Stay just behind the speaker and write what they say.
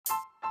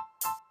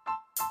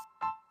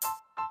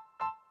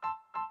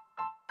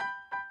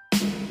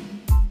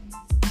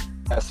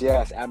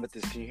Yes,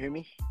 Amethyst, can you hear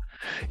me?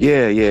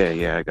 Yeah,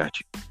 I got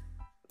you.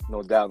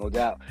 No doubt, no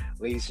doubt.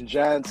 Ladies and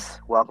gents,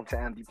 welcome to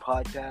MD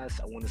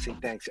Podcast. I want to say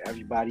thanks to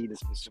everybody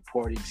that's been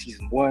supporting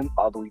season 1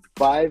 all the way to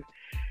 5.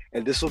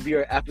 And this will be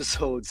our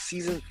episode,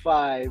 season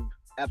 5,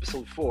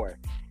 episode 4.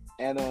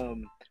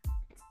 And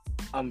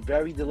I'm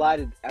very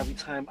delighted every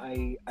time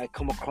I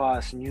come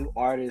across new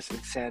artists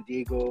in San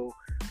Diego,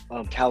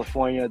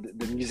 California.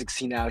 The music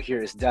scene out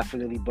here is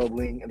definitely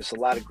bubbling, and there's a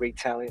lot of great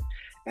talent.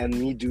 And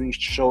me doing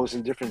shows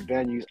in different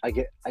venues, I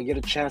get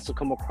a chance to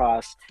come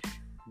across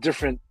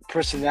different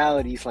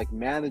personalities like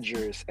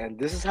managers. And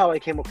this is how I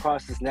came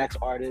across this next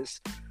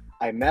artist.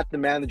 I met the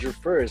manager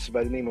first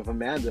by the name of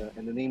Amanda,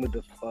 and the name of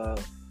the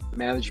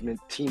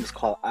management team is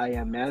called I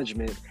Am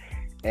Management.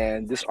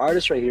 And this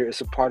artist right here is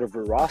a part of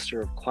her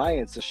roster of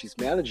clients that she's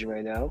managing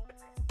right now.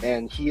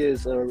 And he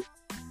is a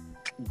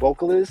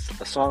vocalist,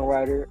 a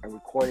songwriter, a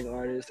recording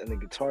artist, and a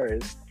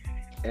guitarist.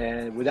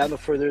 And without no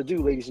further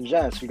ado, ladies and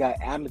gents, we got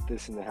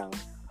Amethyst in the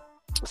house.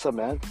 What's up,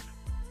 man?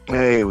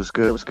 Hey, it was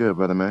good,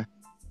 brother, man.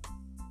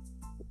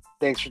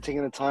 Thanks for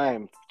taking the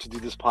time to do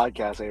this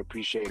podcast. I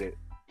appreciate it.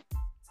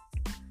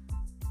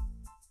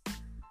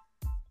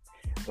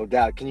 No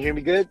doubt. Can you hear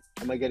me good?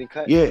 Am I getting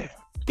cut? Yeah,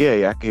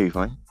 I can hear you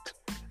fine.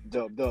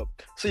 Dope.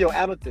 So,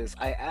 Amethyst,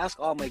 I ask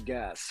all my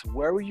guests,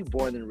 where were you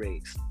born and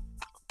raised?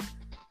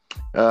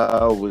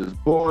 I was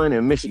born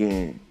in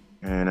Michigan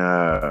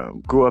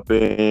and grew up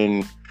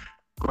in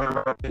Grand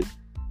Rapids.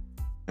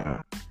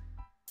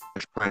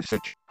 Sprint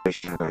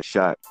situation. I got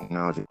shot when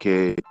I was a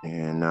kid,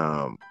 and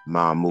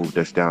mom moved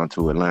us down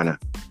to Atlanta.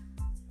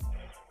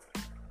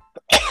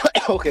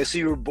 Okay, so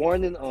you were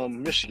born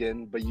in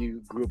Michigan, but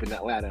you grew up in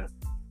Atlanta.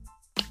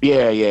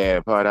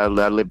 Yeah. But I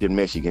lived in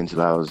Michigan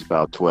till I was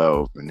about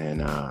 12, and then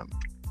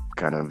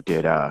kind of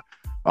did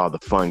all the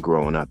fun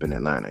growing up in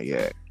Atlanta.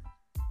 Yeah.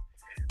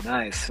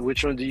 Nice.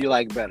 Which one do you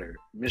like better,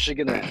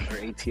 Michigan or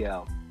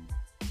ATL?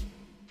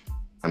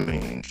 I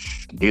mean,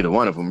 either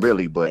one of them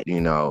really, but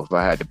if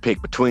I had to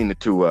pick between the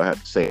two, I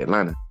have to say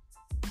Atlanta.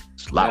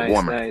 It's a lot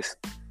warmer. Nice.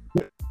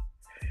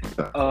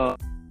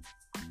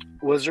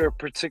 Was there a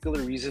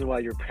particular reason why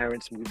your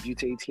parents moved you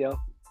to ATL?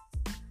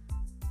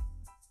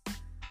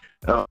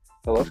 Hello?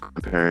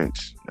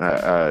 Parents.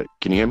 Can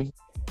you hear me?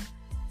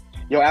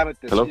 Yo,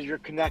 Amethyst, Hello? is your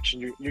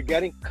connection? You're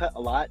getting cut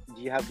a lot.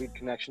 Do you have good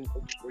connection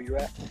where you're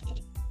at?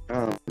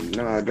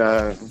 No, I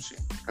got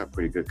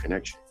pretty good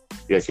connection.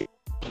 Yes. All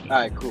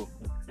right, cool.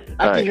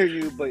 I can hear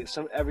you, but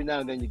every now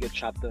and then you get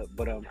chopped up.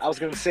 But I was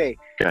gonna say,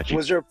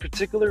 was there a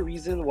particular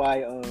reason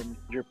why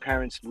your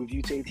parents moved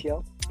you to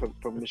ATL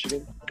from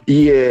Michigan?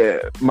 Yeah,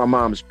 my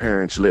mom's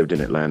parents lived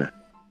in Atlanta.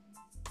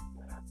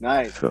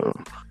 Nice. So,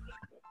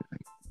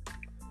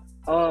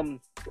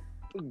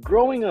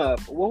 growing up,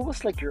 what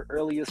was like your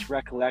earliest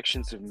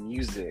recollections of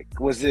music?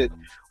 Was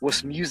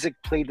music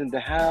played in the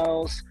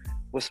house?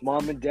 Was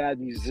mom and dad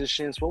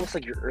musicians? What was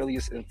like your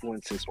earliest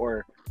influences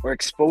or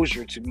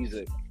exposure to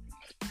music?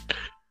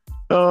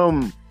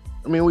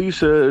 I mean, we used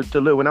to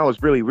live when I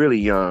was really, really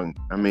young.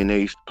 I mean,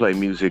 they used to play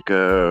music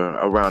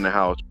around the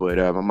house, but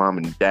my mom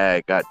and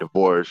dad got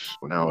divorced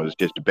when I was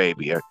just a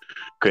baby. I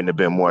couldn't have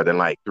been more than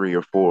like 3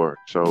 or 4.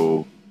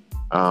 So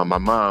my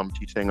mom,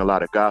 she sang a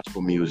lot of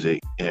gospel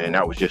music, and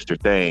that was just her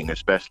thing,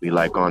 especially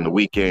like on the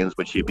weekends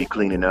when she'd be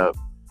cleaning up,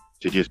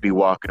 to just be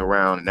walking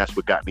around. And that's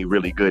what got me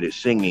really good at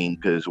singing,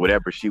 because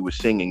whatever she was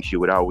singing, she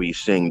would always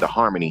sing the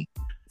harmony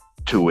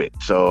to it.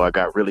 So I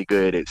got really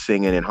good at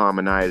singing and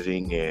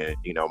harmonizing, and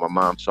my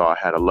mom saw I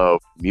had a love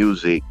for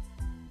music.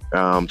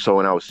 So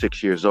when I was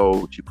 6 years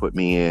old, she put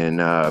me in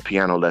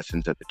piano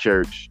lessons at the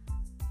church,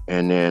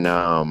 and then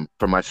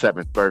for my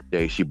 7th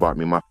birthday, she bought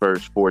me my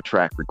first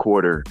 4-track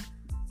recorder.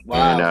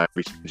 Wow.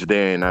 And since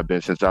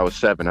then, since I was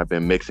 7, I've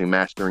been mixing,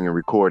 mastering, and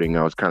recording.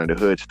 I was kind of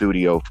the hood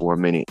studio for a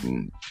minute,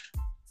 and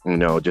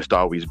just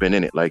always been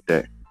in it like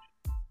that.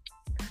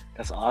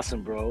 That's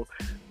awesome, bro.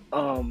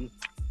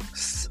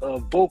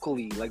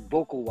 Vocally, like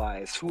vocal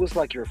wise, who was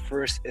like your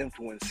first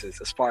influences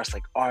as far as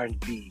like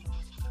R&B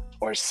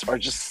or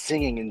just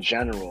singing in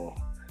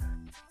general?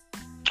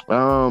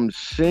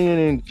 Singing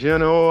in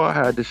general, I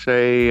had to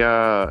say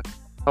I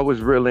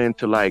was real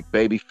into like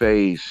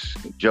Babyface,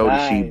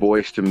 Jodeci,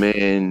 Boyz II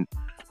Men.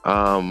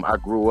 I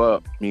grew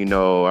up,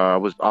 I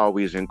was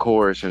always in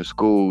chorus in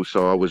school,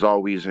 so I was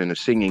always in a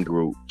singing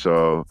group.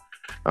 So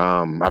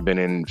I've been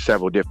in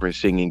several different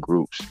singing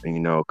groups,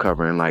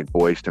 covering like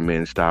Boyz II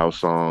Men style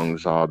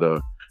songs, all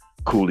the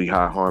Cooley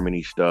High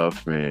Harmony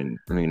stuff, and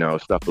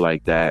stuff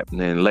like that. And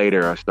then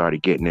later I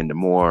started getting into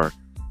more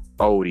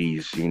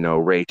oldies,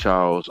 Ray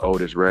Charles,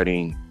 Otis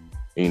Redding,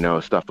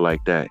 stuff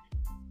like that.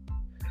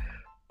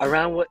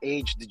 Around what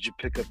age did you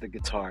pick up the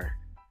guitar?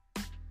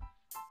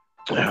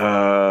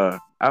 I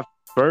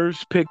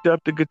first picked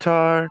up the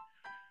guitar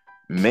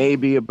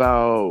maybe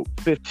about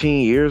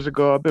 15 years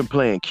ago. I've been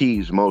playing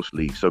keys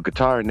mostly, so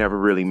guitar never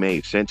really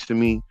made sense to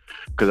me,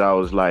 because I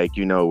was like,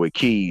 with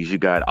keys, you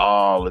got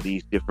all of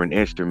these different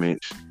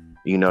instruments,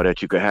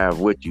 that you could have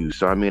with you.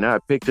 So, I mean, I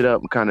picked it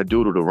up and kind of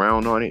doodled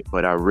around on it,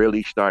 but I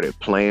really started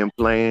playing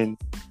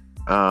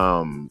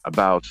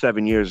about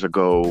 7 years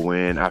ago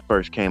when I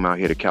first came out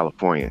here to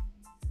California.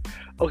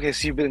 Okay,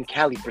 so you've been in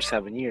Cali for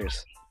 7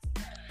 years.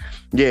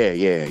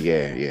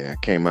 Yeah.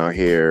 Came out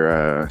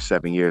here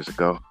 7 years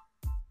ago.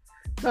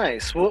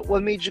 Nice.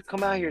 What made you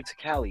come out here to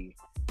Cali?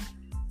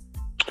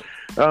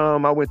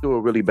 I went through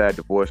a really bad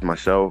divorce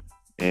myself,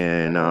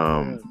 and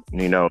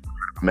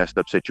messed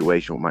up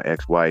situation with my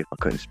ex-wife. I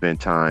couldn't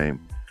spend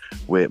time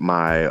with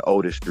my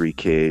oldest three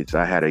kids.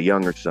 I had a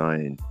younger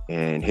son,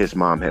 and his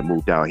mom had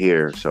moved out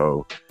here,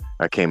 so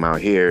I came out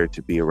here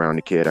to be around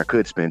the kid I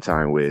could spend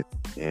time with,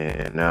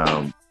 and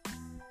kind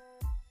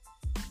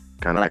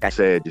of like I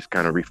said, just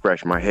kind of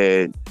refresh my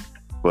head.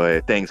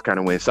 But things kind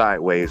of went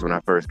sideways when I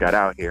first got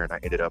out here, and I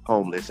ended up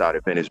homeless out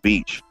at Venice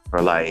Beach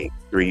for like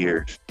 3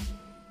 years.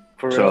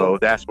 For real? So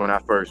that's when I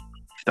first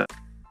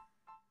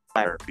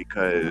started,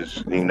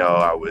 because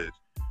I was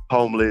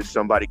homeless.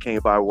 Somebody came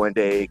by one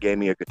day, gave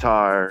me a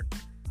guitar,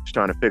 was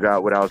trying to figure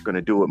out what I was going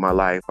to do with my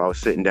life. I was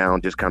sitting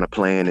down just kind of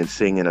playing and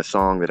singing a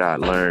song that I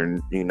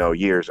learned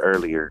years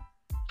earlier,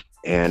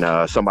 and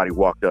somebody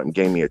walked up and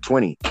gave me a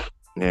 20,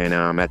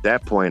 and at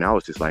that point I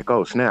was just like,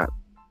 oh snap,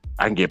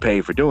 I can get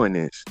paid for doing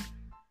this.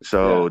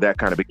 So that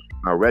kind of became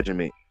my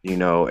regiment.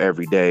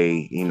 Every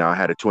day, I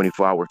had a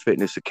 24-hour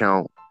fitness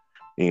account.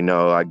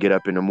 I get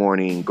up in the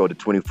morning, go to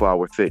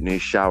 24-hour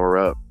fitness, shower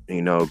up,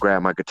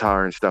 grab my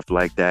guitar and stuff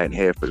like that, and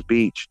head for the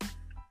beach,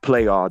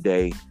 play all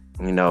day,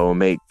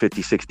 make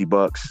 50, 60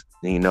 bucks,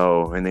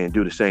 and then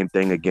do the same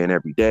thing again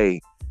every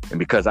day. And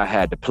because I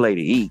had to play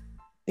to eat,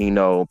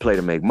 play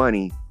to make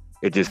money,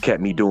 it just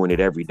kept me doing it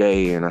every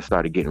day. And I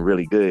started getting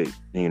really good.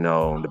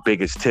 The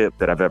biggest tip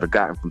that I've ever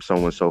gotten from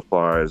someone so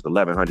far is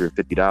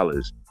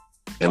 $1,150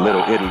 in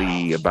Little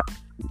Italy about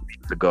 2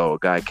 weeks ago. A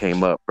guy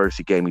came up, first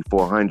he gave me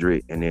 $400,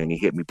 and then he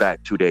hit me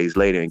back 2 days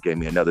later and gave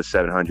me another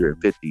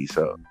 $750.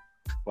 So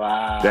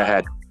wow, that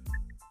had a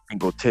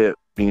single tip,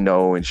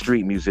 and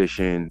street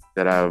musician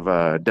that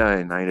I've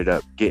done. I ended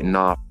up getting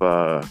off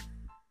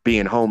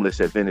being homeless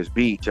at Venice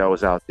Beach. I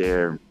was out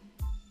there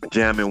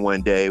jamming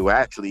one day.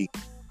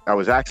 I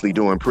was actually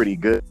doing pretty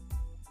good.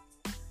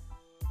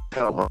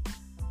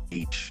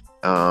 Beach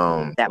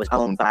that was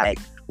owned by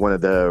one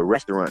of the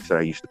restaurants that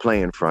I used to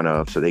play in front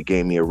of, so they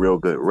gave me a real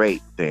good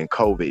rate. Then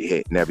COVID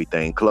hit and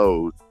everything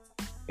closed,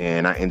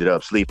 and I ended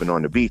up sleeping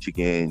on the beach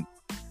again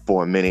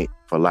for a minute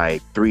for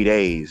like 3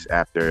 days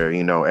after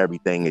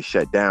everything is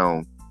shut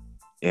down.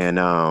 And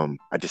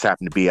I just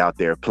happened to be out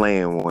there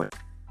playing one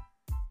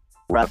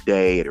rough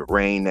day. It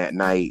rained that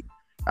night.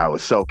 I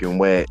was soaking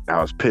wet.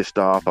 I was pissed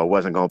off. I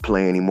wasn't gonna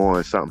play anymore,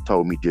 and something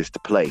told me just to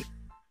play.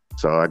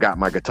 So I got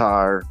my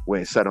guitar, went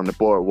and sat on the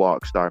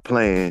boardwalk, started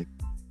playing,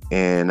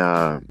 and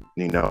my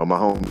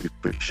homie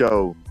for the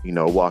show,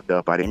 walked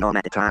up. I didn't know him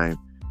at the time.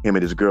 Him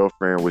and his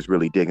girlfriend was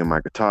really digging my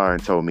guitar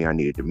and told me I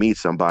needed to meet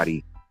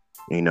somebody.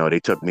 They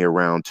took me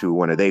around to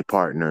one of their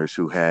partners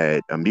who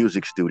had a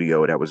music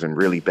studio that was in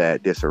really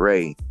bad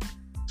disarray.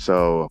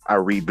 So I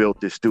rebuilt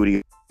this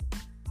studio,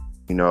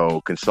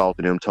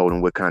 consulted him, told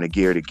him what kind of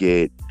gear to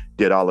get,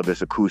 did all of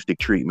his acoustic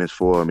treatments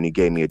for him, and he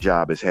gave me a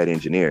job as head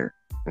engineer.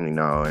 And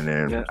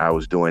then I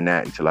was doing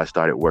that until I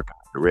started working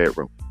at the Red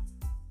Room.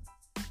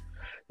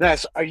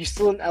 Nice. Are you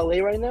still in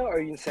LA right now, or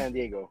are you in San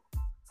Diego?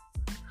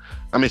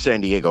 I'm in San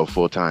Diego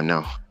full time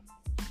now.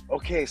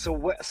 Okay, so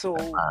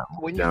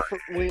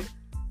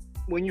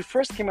when you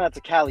first came out to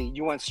Cali,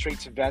 you went straight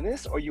to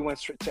Venice, or you went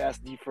straight to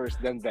SD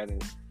first, then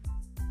Venice?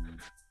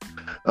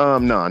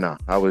 No.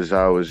 I was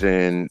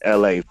in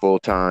LA full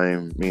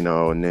time,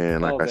 and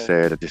then I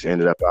said, I just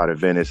ended up out of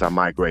Venice. I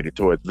migrated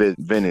towards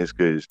Venice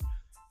because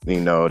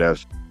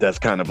that's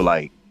kind of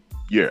like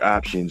your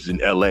options in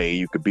LA.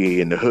 You could be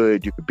in the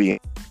hood, you could be in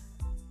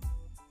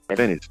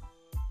Venice.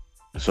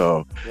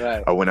 So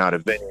I went out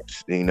of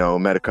Venice,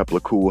 met a couple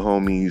of cool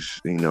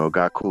homies,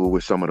 got cool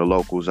with some of the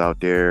locals out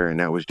there, and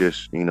that was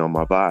just,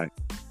 my vibe.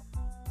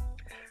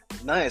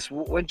 Nice.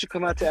 When did you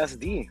come out to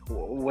SD?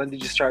 When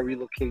did you start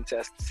relocating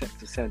to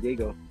San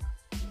Diego?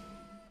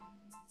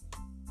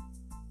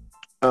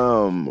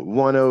 Hold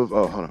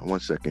on 1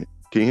 second.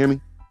 Can you hear me?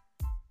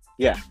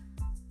 Yeah.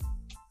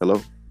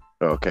 Hello?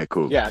 Okay,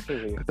 cool. Yeah, I can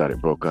hear you. I thought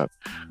it broke up.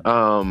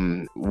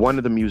 One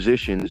of the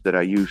musicians that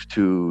I used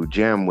to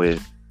jam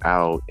with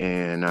out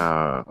in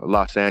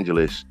Los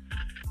Angeles,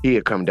 he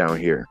had come down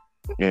here.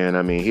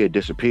 And he had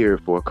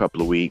disappeared for a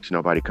couple of weeks.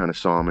 Nobody kind of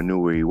saw him and knew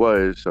where he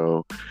was.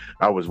 So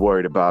I was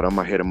worried about him.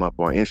 I hit him up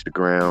on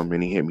Instagram,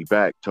 and he hit me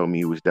back, told me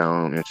he was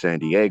down in San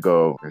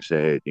Diego, and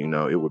said,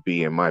 it would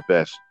be in my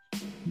best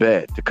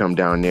bet to come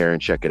down there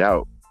and check it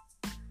out.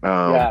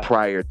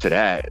 Prior to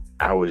that,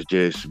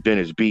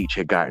 Venice Beach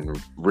had gotten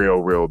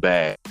real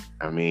bad.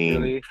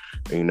 Really?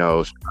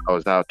 I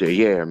was out there.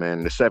 Yeah,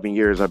 man. The 7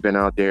 years I've been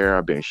out there,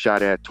 I've been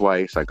shot at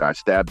twice. I got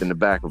stabbed in the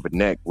back of the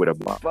neck with a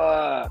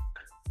fuck.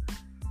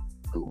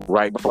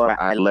 Right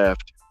before I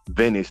left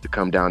Venice to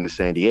come down to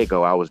San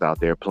Diego, I was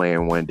out there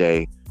playing one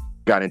day,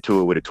 got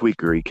into it with a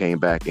tweaker. He came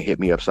back and hit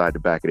me upside the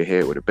back of the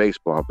head with a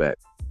baseball bat.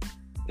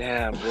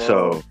 Damn, bro.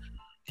 So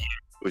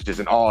it was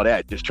just all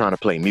that, just trying to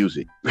play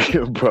music,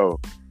 bro.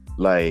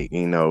 like,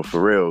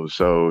 for real.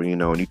 So,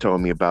 when he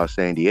told me about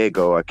San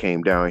Diego, I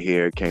came down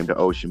here, came to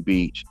Ocean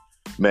Beach,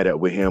 met up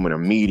with him, and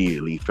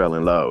immediately fell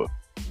in love.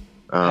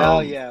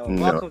 Hell yeah! You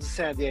know, Welcome to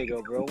San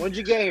Diego, bro. When did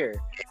you get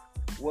here?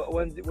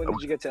 When did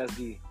you get to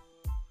SD?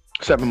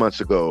 7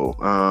 months ago.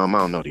 I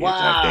don't know the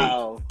exact date.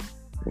 Wow.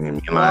 I'm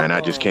lying.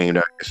 I just came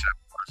down here 7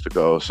 months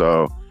ago.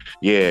 So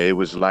yeah, it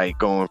was like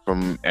going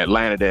from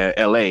Atlanta to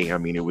LA. I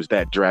mean, it was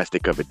that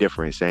drastic of a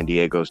difference. San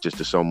Diego's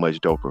just a so much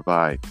doper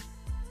vibe.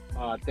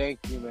 Thank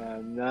you,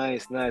 man.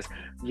 Nice.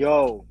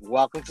 Yo,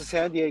 welcome to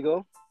San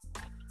Diego.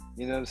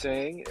 You know what I'm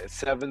saying?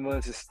 7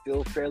 months is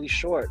still fairly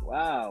short.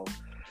 Wow.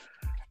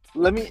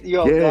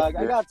 Dog,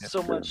 I got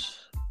so much.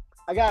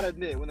 I gotta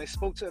admit, when I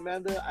spoke to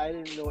Amanda, I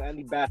didn't know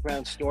any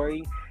background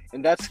story,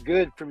 and that's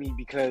good for me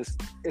because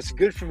it's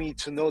good for me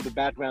to know the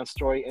background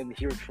story and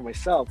hear it for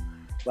myself.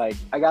 Like,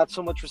 I got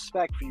so much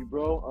respect for you,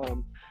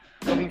 bro.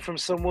 Coming from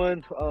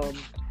someone,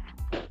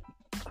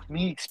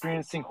 me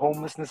experiencing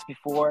homelessness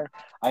before,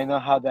 I know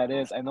how that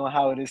is. I know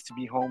how it is to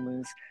be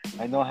homeless.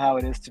 I know how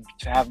it is to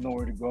have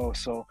nowhere to go.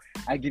 So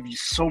I give you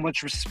so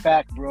much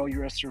respect, bro.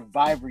 You're a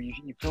survivor.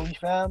 You feel me,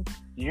 fam?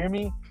 You hear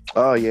me?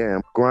 Oh yeah, I'm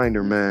a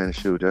grinder, man.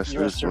 Shoot, that's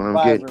You're a what I'm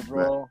survivor, getting,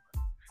 bro.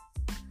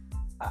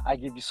 I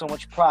give you so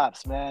much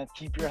props, man.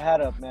 Keep your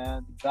head up,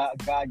 man.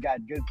 God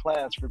got good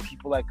plans for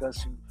people like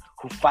us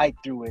who fight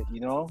through it, you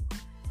know?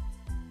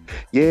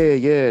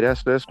 Yeah,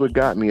 that's what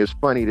got me. It's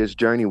funny, this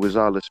journey was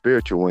all a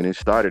spiritual one. It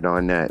started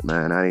on that,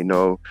 man. I didn't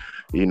know,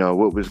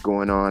 what was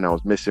going on. I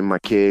was missing my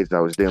kids. I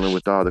was dealing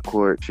with all the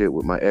court shit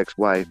with my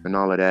ex-wife and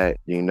all of that.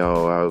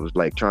 I was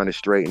like trying to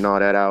straighten all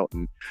that out.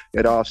 And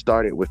it all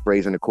started with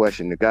phrasing the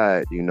question to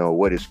God,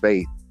 what is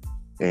faith?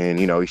 And,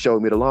 he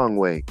showed me the long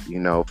way.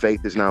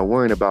 Faith is not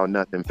worrying about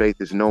nothing. Faith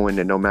is knowing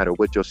that no matter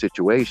what your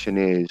situation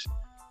is,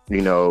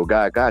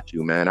 God got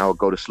you, man. I would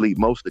go to sleep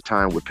most of the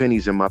time with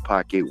pennies in my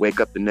pocket, wake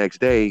up the next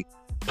day,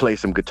 play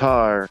some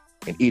guitar,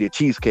 and eat at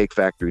Cheesecake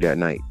Factory that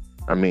night.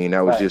 I mean,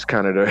 that was just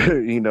kind of the,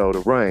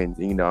 the run.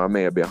 I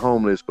may have been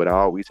homeless, but I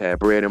always had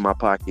bread in my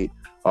pocket,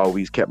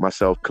 always kept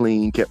myself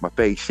clean, kept my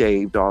face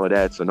shaved, all of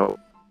that. So no,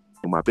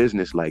 my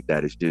business like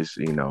that is just,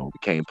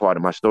 became part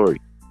of my story.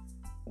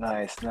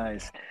 Nice.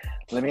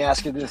 Let me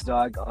ask you this,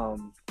 dog.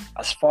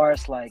 As far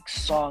as like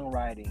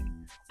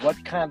songwriting,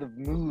 what kind of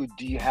mood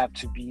do you have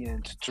to be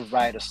in to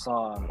write a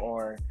song,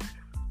 or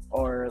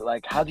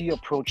like how do you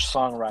approach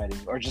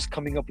songwriting, or just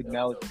coming up with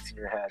melodies in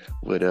your head?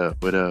 What up?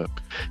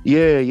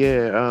 Yeah.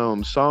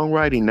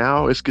 Songwriting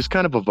now it's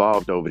kind of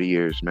evolved over the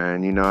years,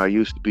 man. I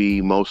used to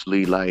be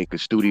mostly like a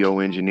studio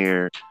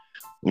engineer,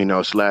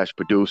 /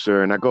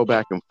 producer, and I go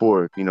back and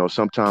forth.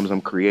 Sometimes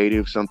I'm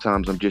creative,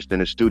 sometimes I'm just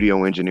in a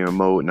studio engineer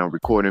mode and I'm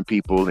recording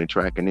people and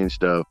tracking in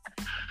stuff.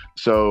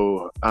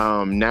 So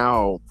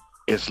now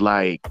it's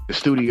like the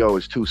studio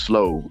is too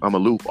slow. I'm a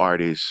loop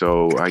artist,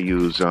 so I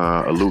use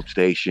a loop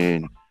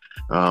station,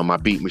 my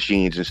beat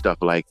machines and stuff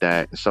like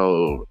that.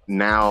 So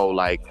now,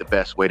 like, the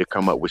best way to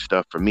come up with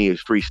stuff for me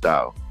is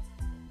freestyle.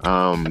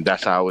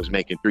 That's how I was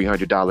making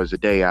 $300 a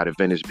day out of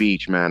Venice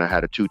Beach, man. I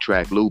had a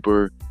 2-track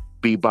looper,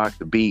 beatbox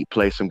the beat,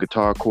 play some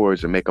guitar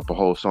chords, and make up a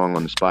whole song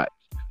on the spot.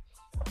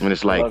 And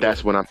it's like,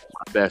 that's when I'm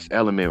my best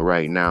element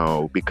right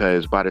now,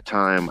 because by the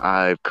time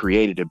I've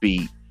created a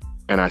beat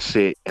and I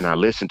sit and I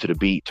listen to the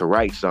beat to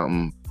write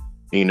something,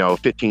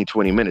 15,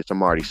 20 minutes,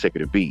 I'm already sick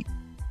of the beat.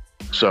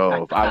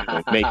 So if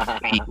I make the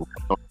beat on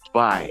the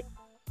spot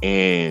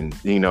and,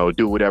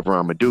 do whatever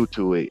I'm going to do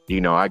to it,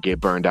 I get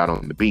burned out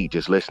on the beat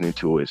just listening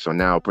to it. So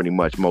now pretty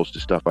much most of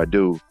the stuff I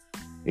do,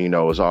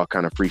 is all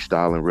kind of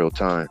freestyle in real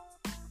time.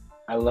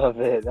 I love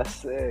it. That's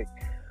sick.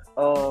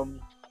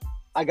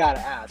 I gotta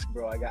ask,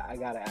 bro. I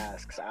gotta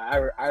ask.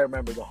 I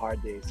remember the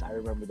hard days. I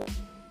remember that.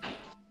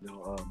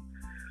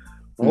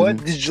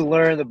 What did you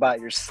learn about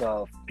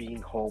yourself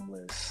being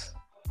homeless?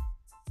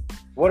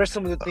 What are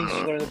some of the things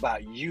you learned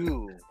about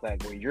you,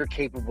 like what you're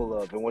capable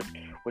of and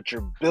what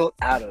you're built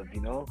out of?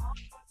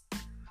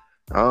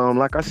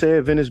 Like I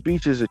said, Venice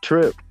Beach is a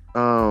trip.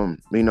 I've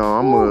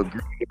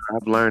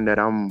learned that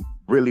I'm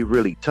really,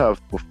 really tough.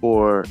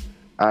 Before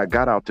I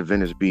got out to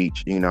Venice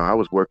Beach, I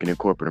was working in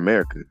corporate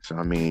America. So,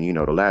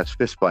 the last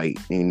fist fight,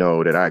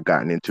 that I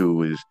gotten into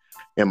was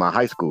in my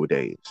high school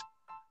days.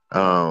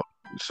 So,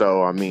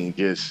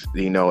 just,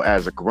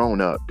 as a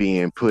grown up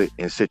being put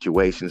in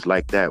situations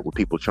like that with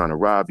people trying to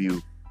rob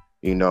you,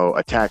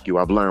 attack you,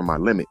 I've learned my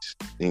limits.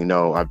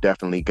 I've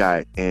definitely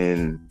got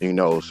in,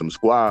 some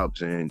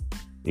squabs and,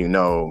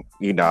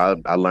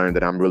 I learned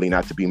that I'm really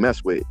not to be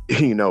messed with,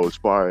 as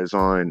far as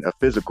on a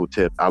physical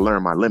tip, I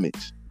learned my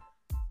limits.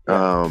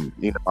 I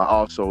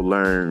also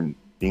learned,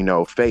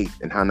 faith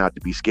and how not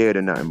to be scared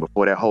of nothing.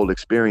 Before that whole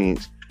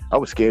experience, I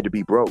was scared to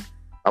be broke.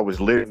 I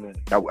was literally,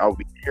 I would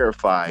be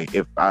terrified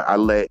if I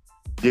let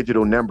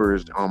digital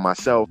numbers on my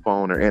cell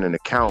phone or in an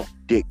account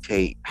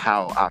dictate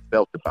how I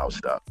felt about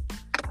stuff.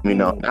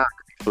 Now I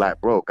could be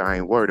flat broke. I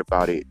ain't worried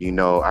about it.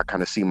 I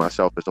kind of see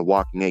myself as a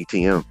walking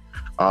ATM.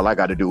 All I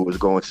got to do is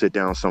go and sit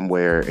down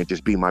somewhere and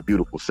just be my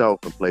beautiful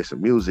self and play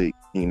some music.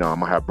 I'm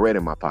gonna have bread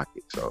in my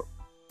pocket. So.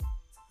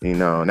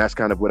 And that's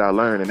kind of what I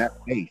learned, and that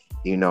faith,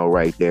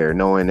 right there,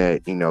 knowing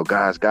that,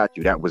 God's got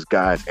you. That was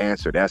God's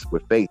answer. That's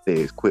what faith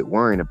is. Quit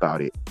worrying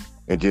about it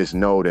and just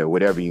know that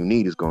whatever you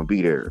need is going to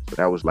be there. So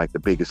that was like the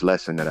biggest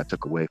lesson that I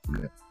took away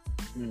from that.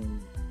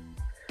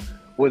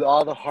 With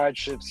all the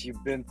hardships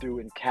you've been through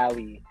in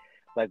Cali,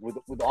 like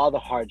with all the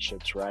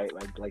hardships, right?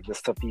 Like the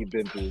stuff that you've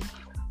been through,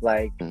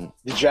 like,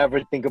 did you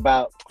ever think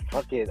about,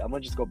 fuck it, I'm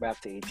gonna just go back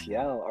to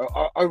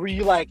ATL? Or were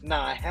you like,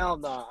 nah, hell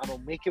nah, I'm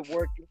gonna make it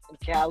work in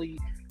Cali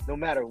no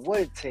matter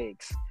what it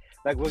takes?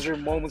 Like, was there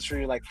moments where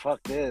you're like,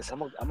 fuck this, I'm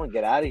gonna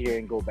get out of here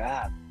and go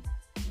back?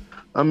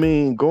 I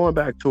mean, going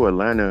back to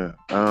Atlanta,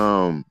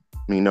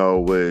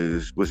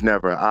 was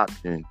never an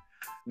option.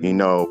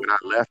 When I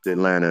left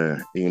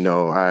Atlanta,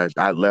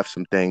 I left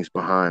some things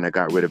behind. I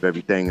got rid of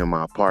everything in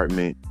my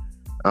apartment.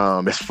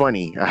 It's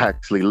funny, I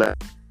actually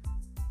left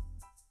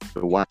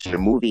watching a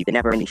movie, The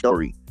Never Ending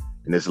Story.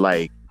 And it's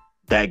like,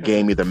 that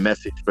gave me the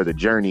message for the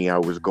journey I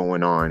was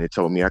going on. It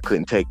told me I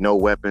couldn't take no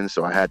weapons,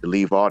 so I had to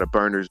leave all the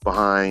burners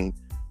behind.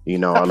 I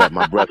let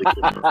my brother get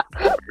my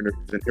burners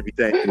and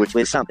everything, which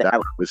was something I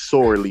was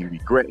sorely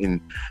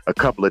regretting a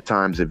couple of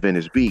times at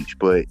Venice Beach.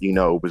 But,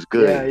 it was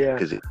good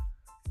because in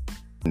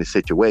the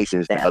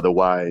situations that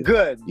otherwise...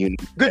 Good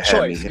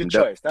choice.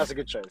 That's a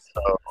good choice.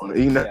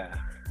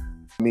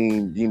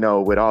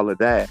 With all of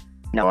that,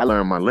 I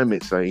learned my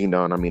limits. So,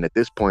 at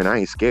this point, I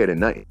ain't scared of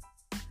nothing.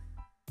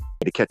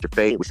 To catch a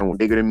fade with someone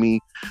bigger than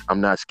me,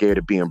 I'm not scared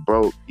of being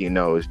broke.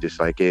 It's just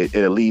like it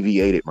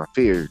alleviated my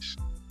fears.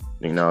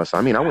 So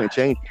I wouldn't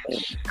change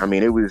it.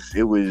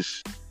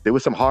 There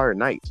was some hard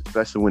nights,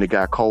 especially when it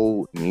got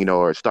cold,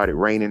 or it started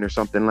raining or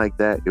something like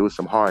that. There was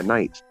some hard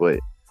nights, but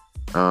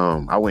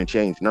I wouldn't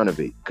change none of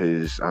it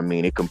because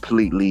it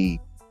completely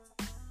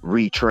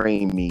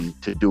retrained me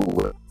to do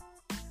what.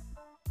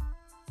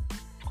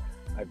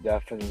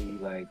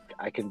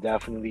 I can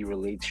definitely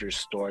relate to your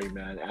story,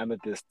 man.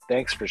 Amethyst,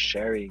 thanks for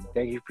sharing.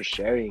 Thank you for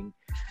sharing.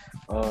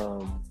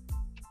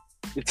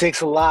 It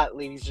takes a lot,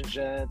 ladies and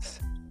gents.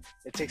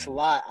 It takes a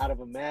lot out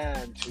of a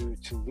man to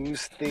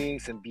lose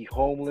things and be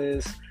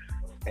homeless.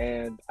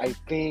 And I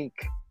think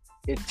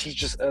it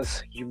teaches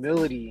us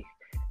humility.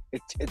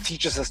 It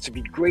teaches us to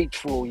be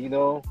grateful,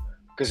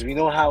 because we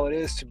know how it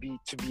is to be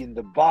in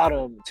the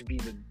bottom, to be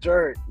in the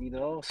dirt,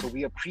 so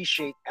we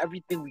appreciate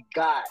everything we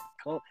got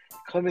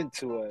coming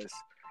to us.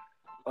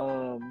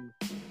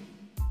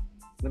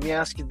 Let me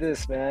ask you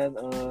this, man.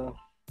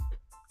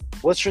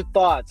 What's your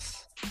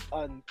thoughts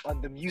on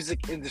the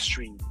music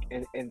industry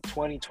in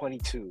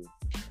 2022?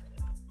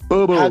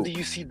 Boo-boo. How do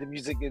you see the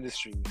music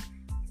industry?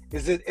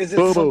 Is it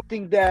Boo-boo.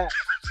 something that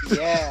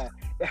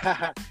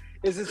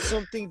is it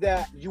something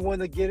that you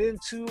want to get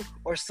into,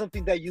 or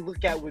something that you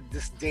look at with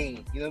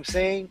disdain? You know what I'm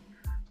saying?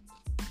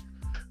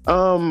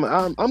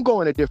 I'm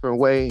going a different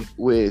way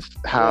with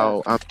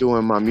how I'm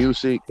doing my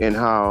music and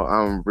how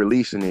I'm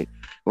releasing it.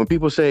 When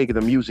people say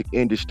the music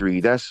industry,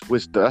 that's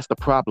the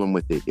problem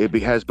with it. It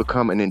has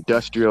become an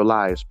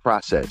industrialized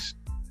process,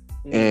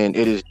 and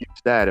it is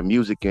just that, a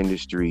music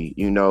industry.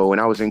 When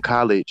I was in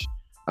college,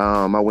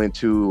 I went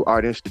to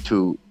Art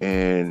Institute,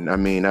 and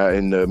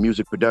in the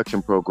music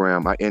production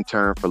program, I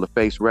interned for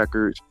LaFace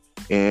Records,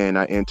 and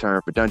I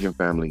interned for Dungeon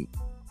Family.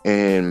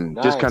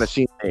 And just kind of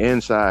seeing the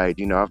inside,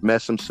 I've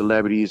met some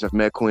celebrities. I've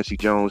met Quincy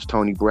Jones,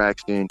 Tony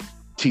Braxton,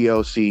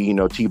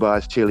 TLC,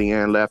 T-Boz, Chili,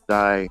 and Left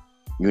Eye.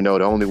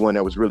 The only one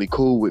that was really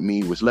cool with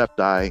me was Left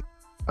Eye.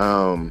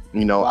 Out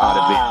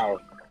of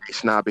it,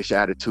 snobbish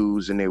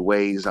attitudes and their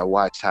ways. I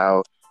watched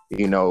how,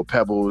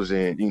 Pebbles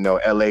and,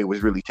 LA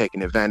was really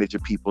taking advantage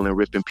of people and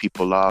ripping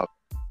people off.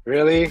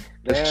 Really?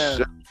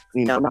 That's,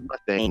 my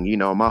thing.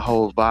 My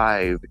whole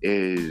vibe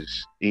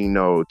is,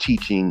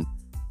 teaching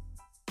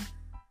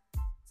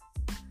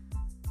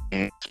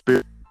and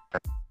spirit,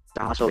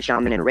 also a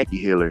shaman and a Reiki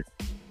healer,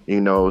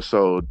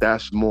 so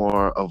that's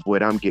more of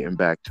what I'm getting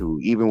back to.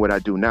 Even what I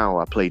do now,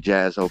 I play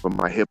jazz over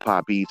my hip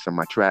hop beats and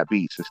my trap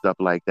beats and stuff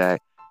like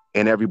that,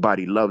 and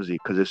everybody loves it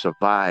because it's a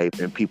vibe,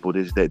 and people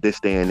this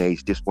day and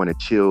age just want to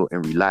chill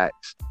and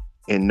relax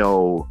and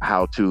know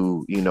how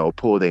to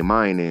pull their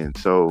mind in.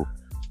 So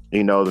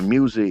the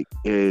music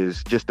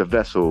is just a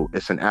vessel.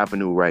 It's an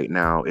avenue right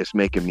now. It's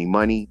making me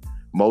money.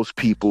 Most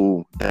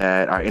people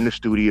that are in the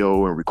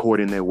studio and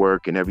recording their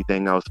work and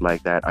everything else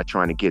like that are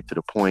trying to get to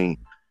the point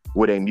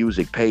where their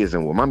music pays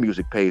them. Well, my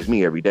music pays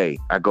me every day.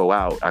 I go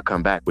out, I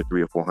come back with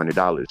 $300 or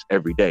 $400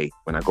 every day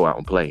when I go out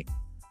and play.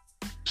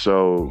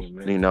 So,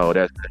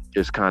 that's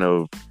just kind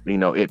of,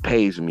 it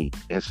pays me.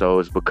 And so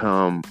it's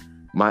become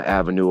my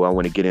avenue. I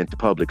want to get into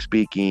public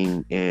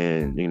speaking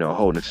and,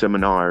 holding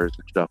seminars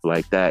and stuff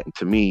like that. And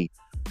to me,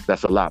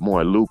 that's a lot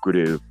more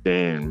lucrative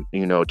than,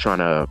 trying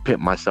to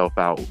pimp myself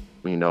out,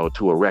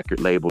 to a record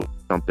label,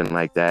 something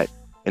like that.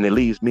 And it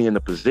leaves me in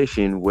a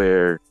position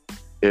where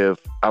if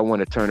I want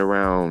to turn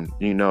around,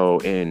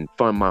 and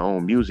fund my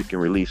own music and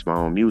release my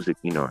own music,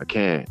 I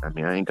can.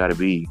 I ain't got to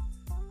be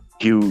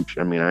huge.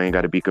 I ain't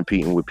got to be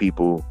competing with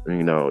people.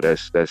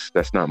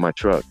 That's not my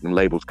truck. The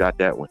labels got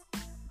that one.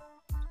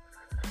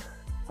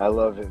 I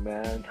love it,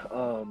 man.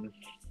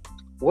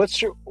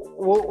 What's your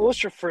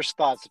first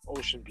thoughts of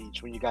Ocean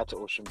Beach when you got to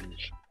Ocean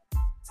Beach?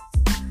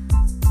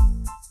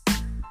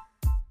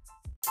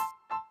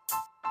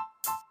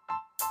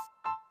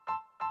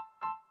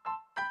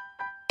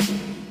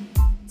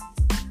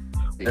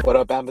 What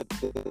up,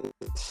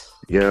 Amethyst?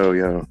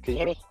 Yo. Can you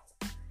hear me?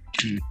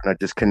 I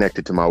just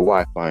connected to my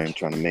Wi-Fi. I'm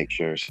trying to make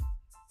sure.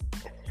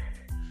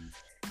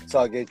 It's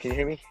all good. Can you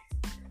hear me?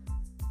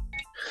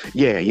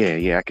 Yeah.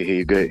 I can hear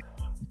you good.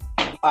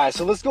 All right,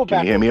 so let's go Can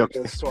back you hear me real okay?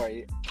 quick to the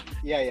story.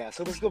 Yeah.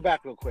 So let's go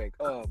back real quick.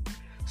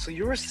 So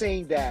you were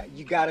saying that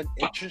you got an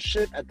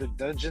internship at the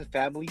Dungeon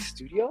Family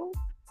Studio?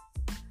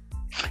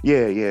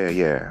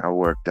 Yeah. I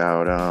worked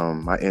out.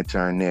 I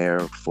interned there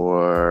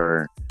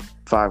for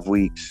 5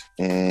 weeks,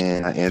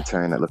 and I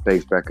interned at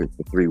LaFace Records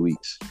for 3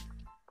 weeks.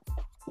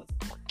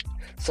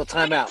 So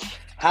time out.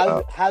 How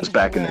It was did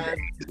back you in the land?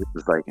 days. It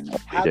was like in the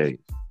How days.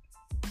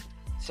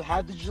 So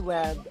how did you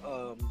land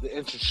the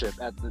internship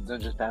at the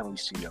Dungeon Family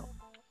Studio?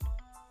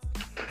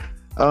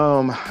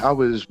 I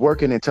was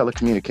working in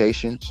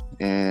telecommunications,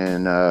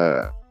 and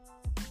I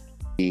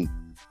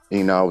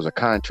was a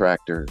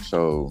contractor,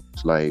 so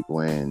it's like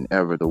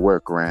whenever the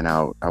work ran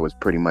out, I was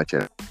pretty much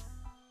at.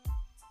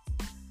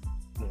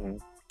 Mm-hmm.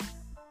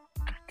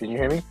 Can you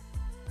hear me?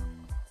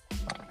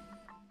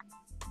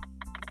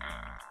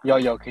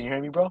 Yo, can you hear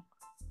me, bro?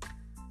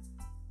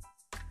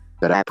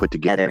 That I put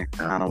together.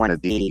 One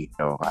of the,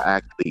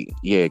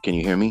 can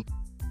you hear me?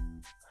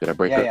 Did I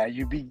break up? Yeah,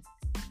 you be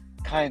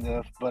kind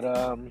of, but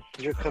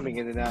you're coming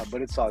in and out,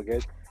 but it's all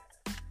good.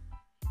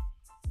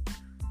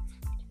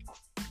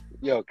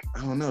 Yo,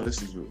 I don't know.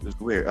 This is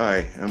weird. All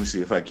right, let me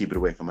see if I keep it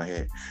away from my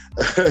head.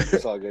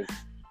 it's all good.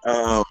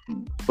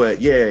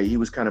 But yeah, he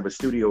was kind of a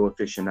studio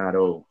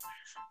aficionado,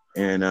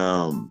 and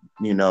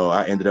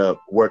I ended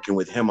up working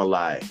with him a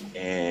lot.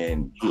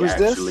 And he Who's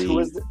actually,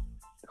 this?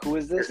 Who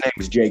is this? His name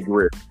is Jay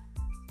Greer.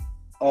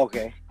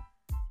 Okay.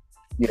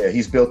 Yeah,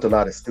 he's built a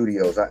lot of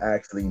studios.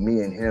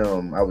 Me and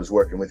him, I was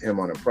working with him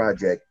on a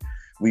project.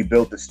 We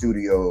built the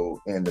studio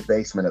in the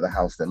basement of the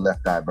house that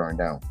Left Eye burned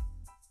down.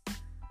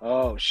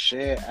 Oh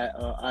shit! At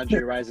Andre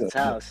Rison's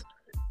house.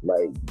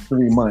 Like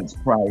 3 months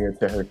prior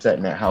to her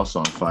setting that house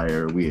on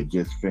fire, we had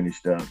just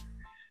finished up,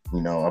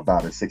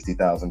 about a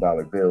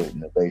 $60,000 build in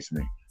the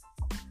basement.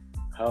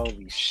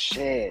 Holy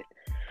shit!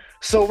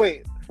 So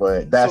wait.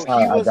 But that's how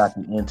I got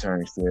the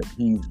internship.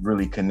 He's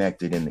really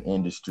connected in the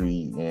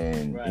industry,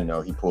 and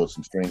right. He pulled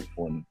some strings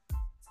for me.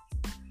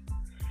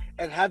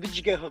 And how did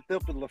you get hooked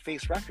up with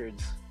LaFace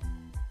Records?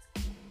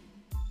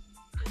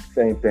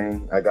 Same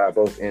thing. I got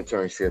both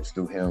internships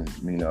through him.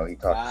 He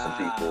talked to some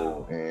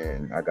people,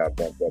 and I got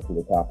bumped up to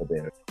the top of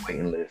their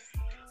waiting list.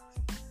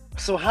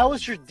 So how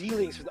was your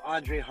dealings with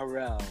Andre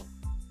Harrell?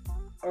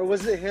 Or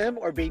was it him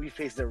or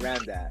Babyface that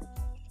ran that?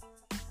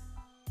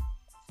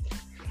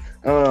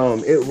 I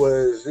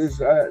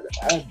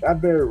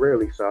very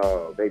rarely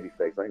saw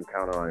Babyface. I can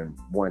count on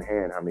one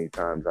hand how many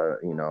times I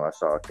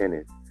saw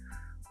Kenneth.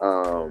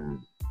 LA,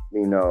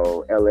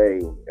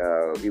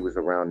 he was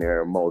around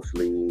there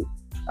mostly.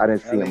 I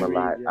didn't see him a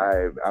lot.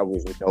 Yeah. I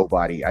was with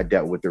nobody. I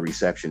dealt with the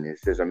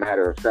receptionist. As a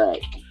matter of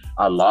fact,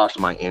 I lost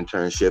my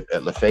internship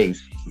at LaFace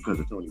because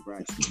of Tony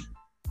Braxton.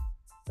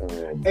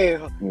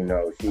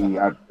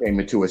 I came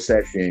into a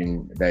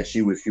session that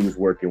she was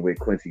working with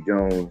Quincy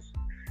Jones.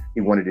 He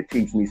wanted to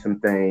teach me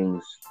some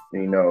things. He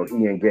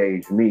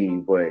engaged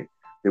me, but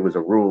there was a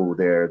rule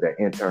there that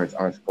interns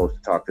aren't supposed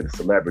to talk to the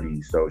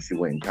celebrities. So she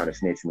went and kind of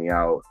snitched me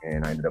out,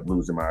 and I ended up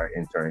losing my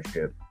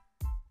internship.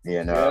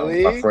 And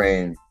really? My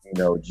friend,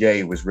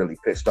 Jay was really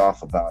pissed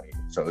off about it.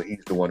 So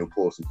he's the one who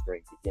pulled some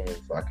strings again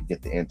so I could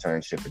get the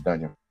internship at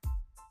Dungeon.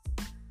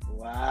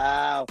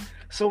 Wow.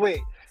 So wait,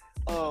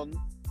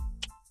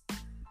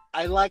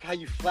 I like how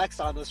you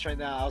flex on us right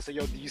now. I was like,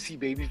 yo, do you see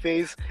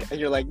Babyface? And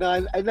you're like, no,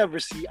 I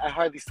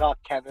hardly saw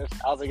Kenneth.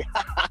 I was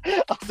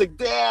like,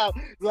 damn,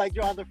 like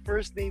you're on the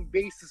first name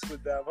basis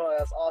with them. Oh,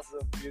 that's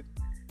awesome, dude.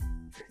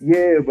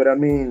 Yeah, but I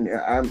mean,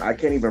 I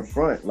can't even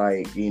front.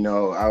 Like,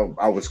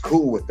 I was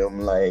cool with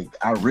them. Like,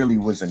 I really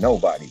was a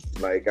nobody.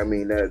 Like, I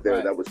mean,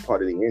 that was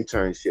part of the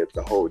internship.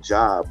 The whole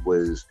job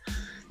was,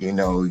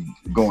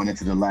 going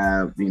into the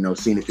lab,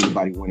 seeing if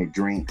anybody wanted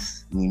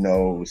drinks,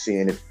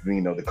 seeing if,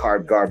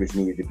 the garbage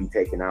needed to be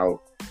taken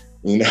out.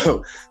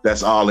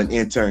 That's all an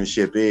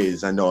internship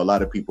is. I know a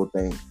lot of people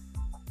think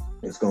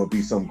it's going to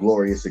be some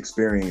glorious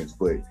experience,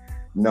 but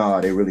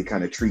no, they really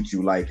kind of treat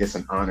you like it's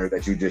an honor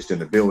that you're just in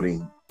the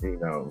building.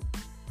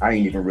 I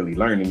ain't even really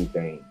learned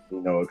anything,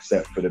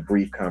 except for the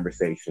brief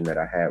conversation that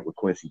I had with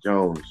Quincy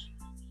Jones.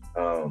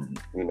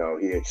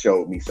 He had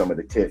showed me some of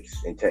the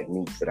tips and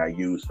techniques that I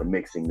use for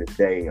mixing this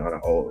day on an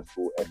old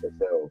school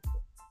FSL.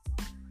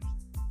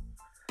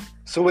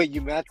 So wait,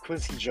 you met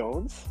Quincy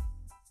Jones?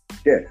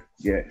 Yeah.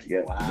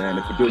 Wow.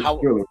 Man,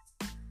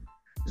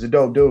 he's a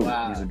dope dude.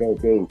 Wow. He's a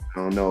dope dude. I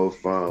don't know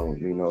if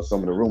some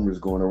of the rumors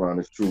going around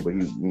is true, but he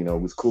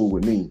was cool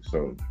with me.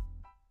 So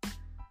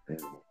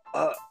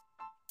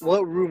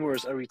what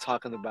rumors are we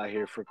talking about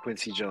here for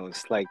Quincy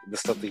Jones? Like the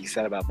stuff that he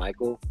said about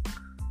Michael?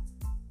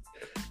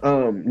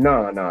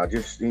 No,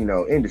 just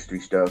industry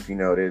stuff.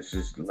 There's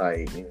just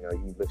like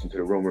you listen to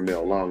the rumor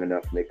mill long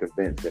enough, and they're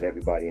convinced that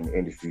everybody in the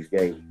industry's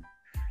gay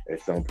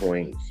at some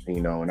point.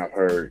 And I've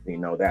heard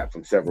that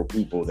from several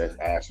people that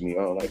asked me,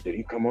 oh, like, did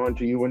he come on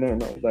to you or nothing?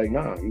 And I was like,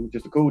 nah, he was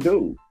just a cool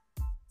dude.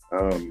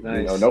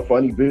 Nice. No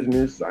funny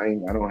business. I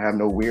don't have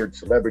no weird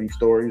celebrity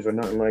stories or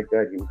nothing like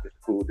that. He was just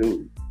a cool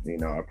dude.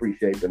 I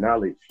appreciate the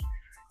knowledge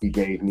he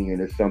gave me,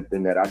 and it's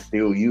something that I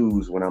still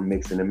use when I'm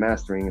mixing and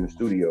mastering in the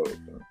studio.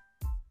 So.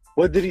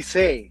 What did he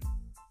say?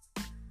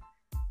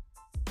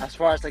 As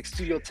far as like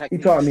studio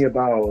techniques. He taught me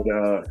about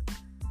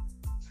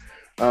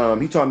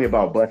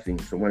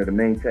busing. So one of the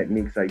main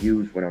techniques I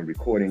use when I'm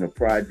recording a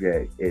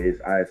project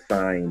is I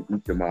assign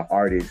each of my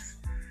artists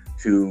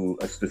to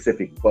a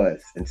specific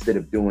bus. Instead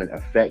of doing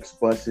effects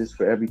buses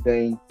for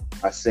everything,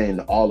 I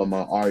send all of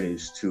my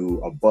artists to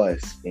a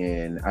bus,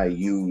 and I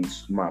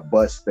use my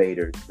bus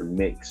faders to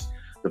mix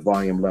the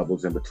volume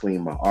levels in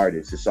between my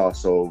artists. It's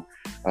also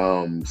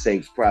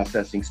saves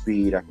processing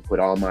speed. I can put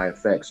all my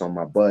effects on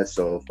my bus,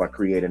 so if I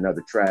create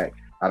another track,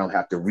 I don't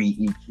have to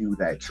re-EQ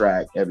that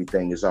track.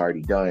 Everything is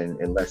already done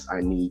unless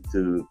I need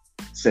to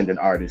send an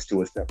artist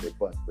to a separate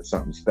bus for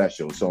something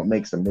special. So it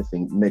makes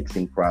the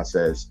mixing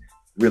process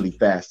really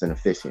fast and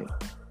efficient.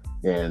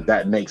 And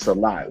that makes a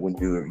lot when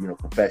you're a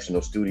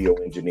professional studio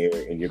engineer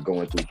and you're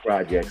going through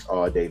projects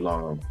all day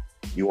long.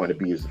 You want to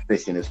be as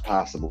efficient as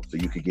possible so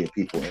you can get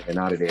people in and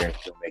out of there and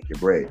still make your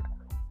bread.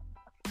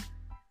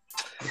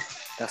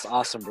 That's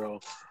awesome, bro.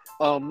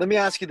 Let me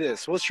ask you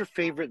this. What's your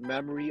favorite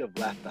memory of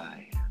Left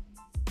Eye?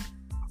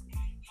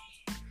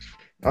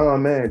 Oh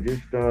man,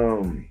 just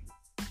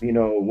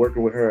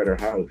working with her at her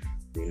house.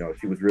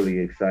 She was really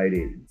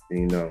excited,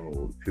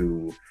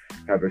 to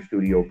have her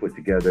studio put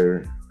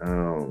together.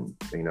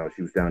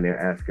 She was down there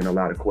asking a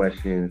lot of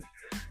questions,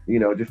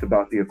 just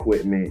about the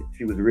equipment.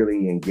 She was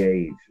really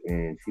engaged,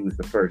 and she was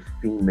the first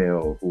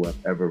female who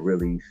I've ever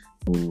really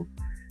seen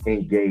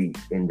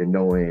engaged into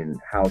knowing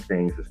how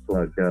things is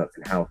plugged up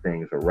and how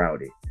things are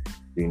routed.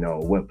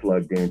 What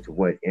plugged into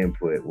what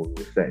input when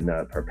we were setting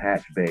up her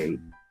patch bay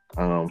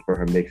for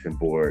her mixing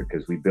board,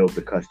 because we built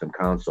a custom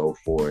console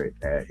for it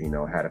that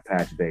had a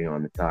patch bay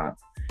on the top.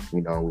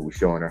 We were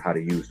showing her how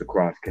to use the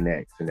cross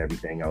connects and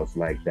everything else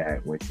like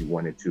that when she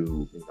wanted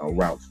to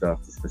route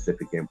stuff to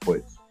specific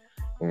inputs.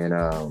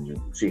 And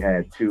she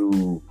had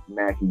two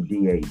Mackie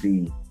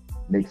DAB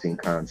mixing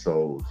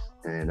consoles,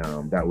 and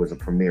that was a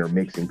premier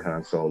mixing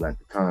console at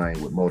the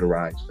time with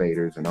motorized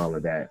faders and all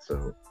of that.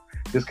 So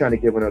just kind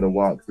of giving her the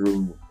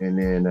walkthrough, and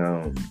then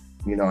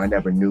I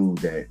never knew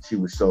that she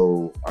was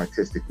so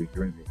artistically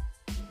driven.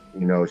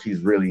 She's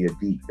really a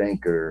deep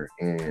thinker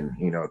and,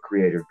 a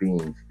creative being.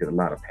 She did a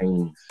lot of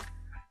paintings,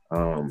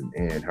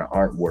 and her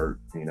artwork,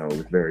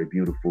 was very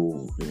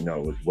beautiful,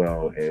 as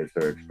well as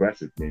her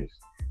expressiveness.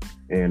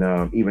 And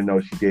even though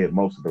she did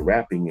most of the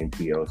rapping in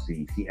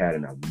TLC, she had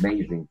an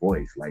amazing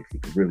voice. Like, she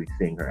could really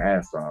sing her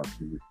ass off.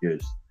 She was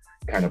just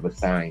kind of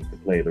assigned to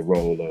play the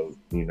role of,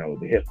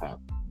 the hip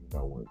hop,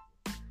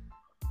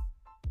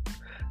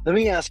 Let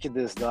me ask you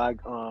this,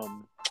 dog.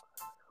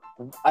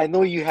 I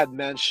know you had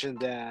mentioned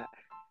that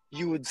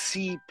you would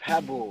see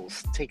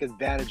Pebbles take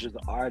advantage of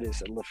the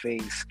artist at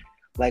LaFace.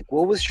 Like,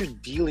 what was your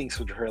dealings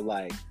with her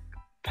like,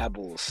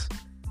 Pebbles?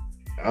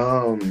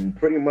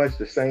 Pretty much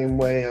the same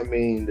way. I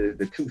mean,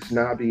 the two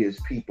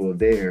snobbiest people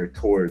there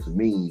towards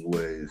me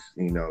was,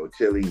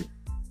 Chili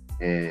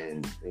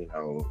and,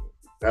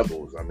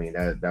 Pebbles. I mean,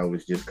 that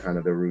was just kind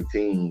of the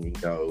routine.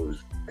 It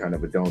was kind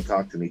of a don't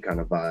talk to me kind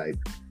of vibe.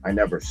 I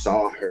never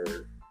saw her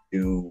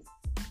do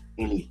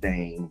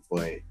anything,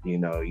 but you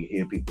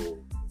hear people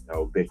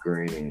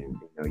bickering,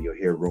 and you'll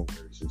hear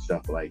rumors and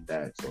stuff like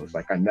that. So it's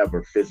like I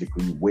never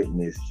physically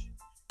witnessed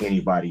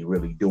anybody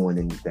really doing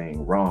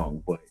anything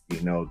wrong, but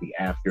the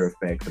after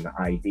effects and the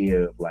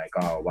idea of like,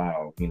 oh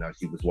wow,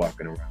 she was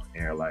walking around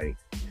there like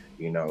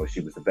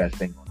she was the best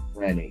thing on the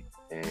planet.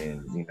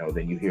 And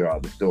then you hear all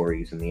the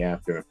stories and the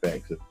after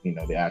effects of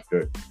the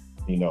after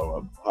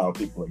of how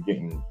people are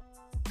getting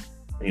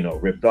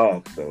ripped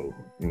off. So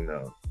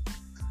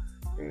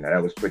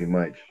that was pretty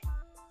much,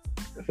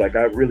 it's like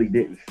I really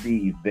didn't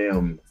see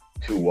them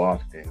too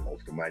often.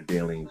 Most of my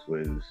dealings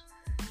was,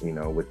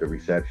 with the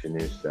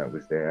receptionist that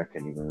was there. I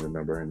can't even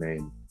remember her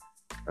name.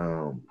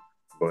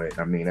 But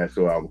I mean, that's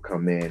who I would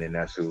come in, and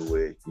that's who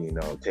would,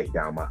 take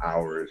down my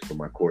hours for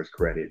my course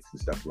credits and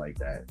stuff like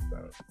that.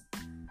 So,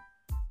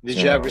 did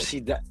you ever see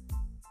that?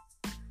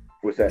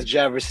 What's that? Did you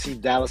ever see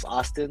Dallas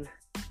Austin?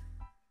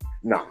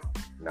 No.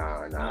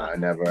 I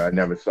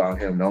never saw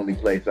him. The only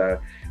place I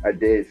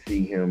did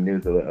see him,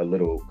 there's a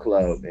little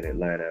club in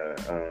Atlanta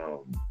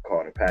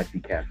called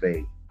Apache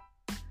Cafe,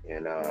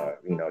 and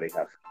they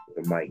have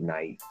the mic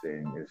nights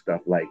and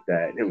stuff like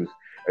that. It was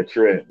a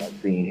trip. I've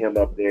seen him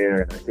up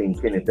there, and I seen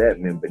Kenneth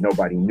Edmond, but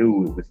nobody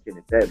knew it was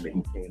Kenneth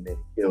Edmond. He came in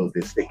and killed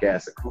this thick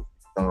ass acoustic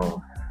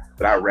song,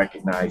 but I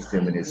recognized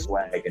him and his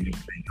swag and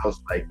everything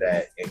else like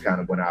that. And kind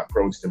of when I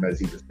approached him as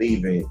he was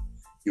leaving,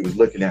 he was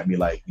looking at me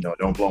like,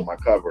 don't blow my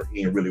cover.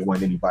 He didn't really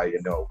want anybody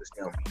to know it was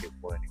him. He just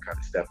wanted to kind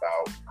of step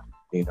out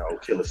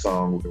kill a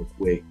song real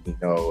quick,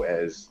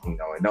 as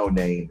a no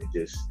name, and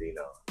just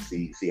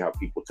see how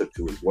people took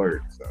to his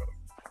work. So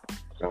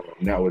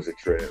that was a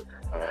trip.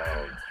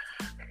 The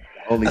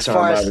only As time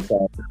far I as ever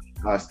saw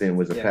Austin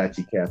was yeah,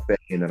 Apache Cafe,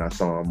 and then I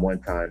saw him one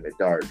time at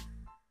Dark,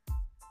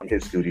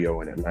 his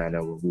studio in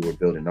Atlanta when we were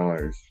building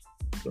ours.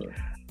 So.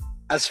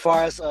 as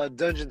far as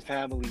Dungeon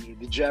Family,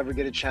 did you ever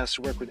get a chance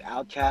to work with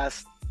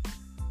Outkast?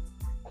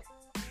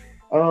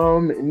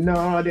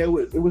 No,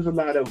 it was a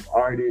lot of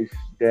artists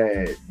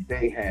that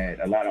they had,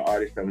 a lot of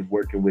artists I was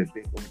working with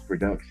Big Wing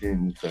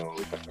Productions. So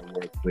I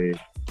worked with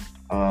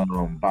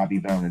Bobby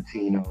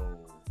Valentino,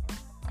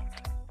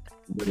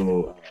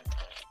 little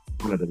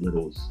one of the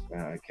littles.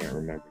 I can't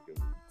remember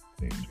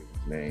his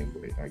name,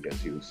 but I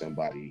guess he was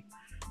somebody.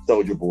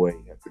 Soldier Boy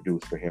had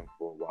produced for him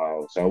for a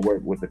while, so I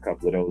worked with a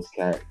couple of those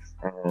cats.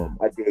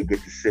 I did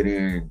get to sit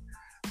in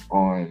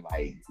on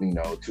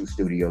 2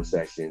 studio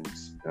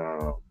sessions.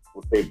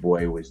 Big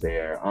Boy was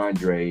there.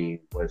 Andre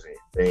wasn't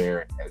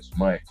there as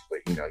much, but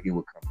he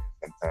would come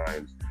in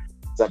sometimes.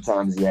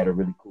 Sometimes he had a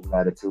really cool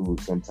attitude.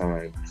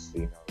 Sometimes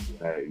he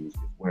was just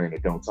wearing a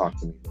 "don't talk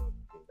to me" look.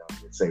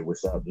 He'd say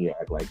what's up. He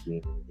act like he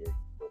didn't hear you.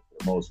 But for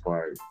the most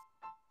part,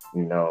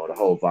 the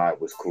whole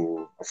vibe was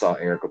cool. I saw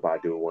Erykah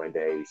Badu one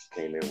day.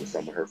 She came in with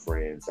some of her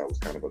friends. That was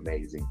kind of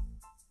amazing.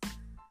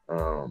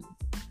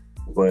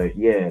 But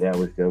yeah, that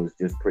was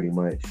just pretty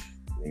much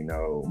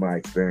my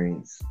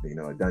experience.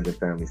 Dungeon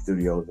Family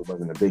Studios. It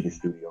wasn't the biggest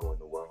studio in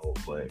the world,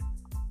 but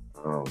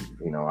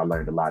I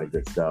learned a lot of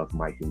good stuff,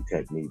 miking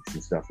techniques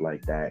and stuff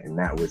like that. And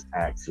that was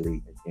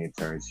actually an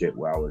internship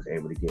where I was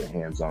able to get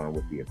hands-on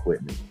with the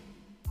equipment.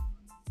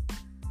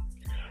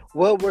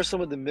 What were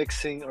some of the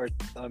mixing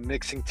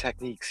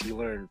techniques you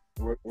learned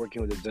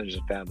working with the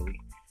Dungeon Family?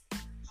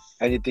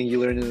 Anything you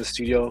learned in the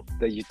studio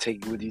that you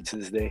take with you to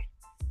this day?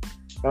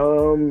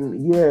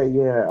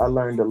 Yeah. I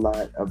learned a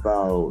lot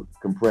about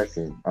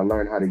compression. I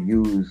learned how to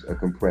use a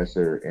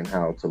compressor and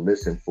how to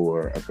listen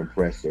for a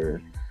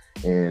compressor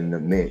in the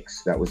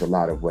mix. That was a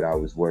lot of what I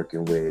was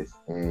working with,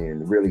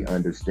 and really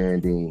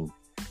understanding,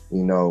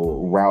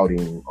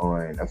 routing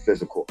on a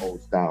physical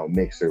old style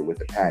mixer with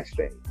a patch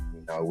bay,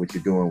 what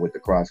you're doing with the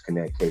cross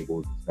connect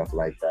cables and stuff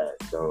like that.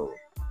 So,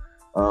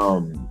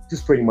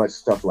 just pretty much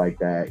stuff like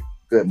that.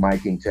 Good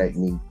miking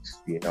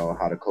techniques,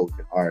 how to coach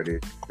an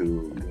artist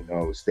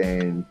to,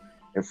 stand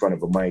in front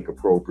of a mic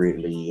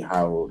appropriately,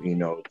 how,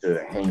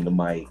 to hang the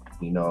mic,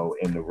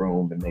 in the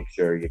room and make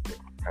sure you're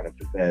kind of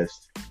the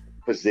best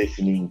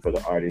positioning for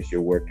the artist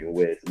you're working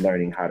with,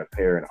 learning how to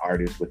pair an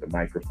artist with a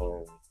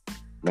microphone.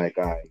 Like,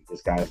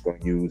 this guy's going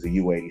to use a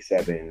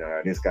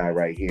U87. This guy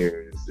right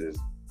here is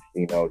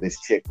this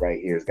chick right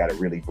here has got a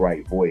really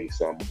bright voice.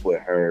 So I'm going to put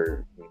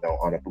her,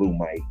 on a blue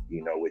mic,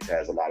 which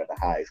has a lot of the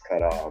highs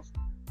cut off.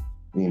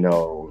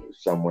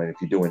 Someone, if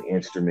you're doing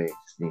instruments,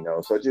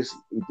 so just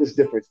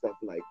different stuff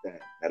like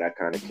that I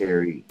kind of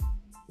carry,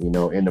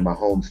 into my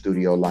home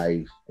studio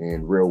life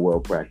and real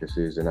world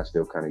practices, and I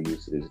still kind of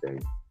use to this day.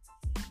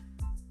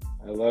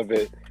 I love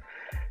it.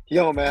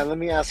 Yo, man, let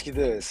me ask you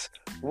this.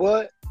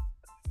 What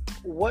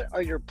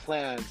are your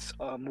plans?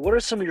 What are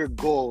some of your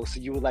goals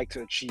that you would like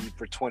to achieve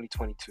for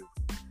 2022?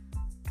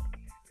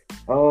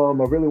 I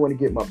really want to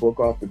get my book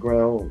off the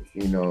ground,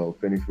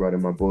 finish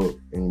writing my book,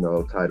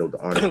 titled The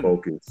Art of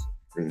Focus,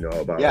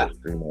 about,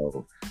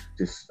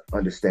 just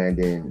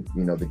understanding,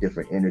 the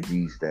different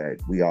energies that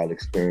we all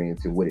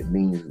experience and what it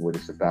means, what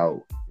it's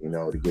about,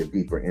 to give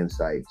deeper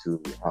insight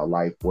to how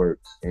life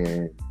works.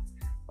 And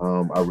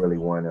I really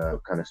want to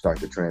kind of start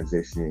the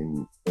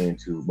transition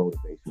into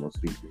motivational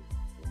speaking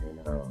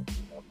and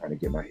kind of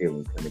get my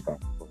healing clinic off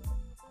the ground.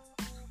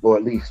 Or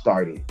at least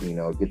start it,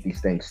 get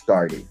these things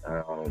started.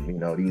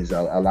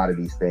 A lot of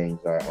these things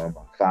are on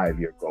my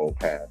 5-year goal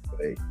path,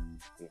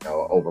 but,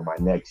 over my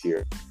next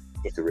year,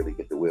 get to really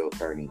get the wheel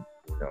turning,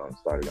 and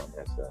started on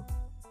that stuff.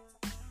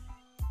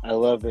 I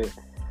love it.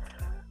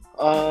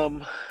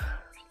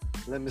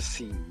 Let me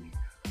see.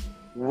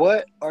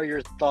 What are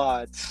your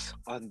thoughts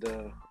on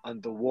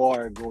the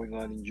war going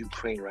on in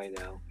Ukraine right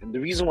now? And the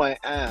reason why I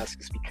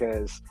ask is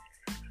because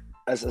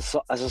as a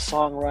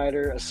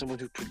songwriter, as someone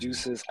who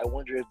produces, I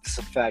wonder if this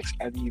affects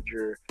any of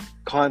your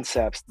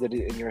concepts that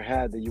in your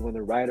head that you want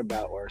to write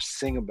about or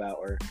sing about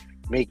or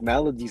make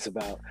melodies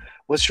about.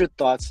 What's your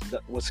thoughts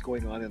what's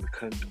going on in the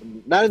country,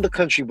 not in the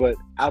country, but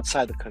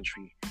outside the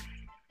country?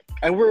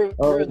 And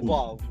we're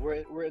involved.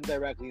 We're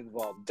indirectly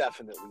involved,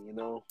 definitely,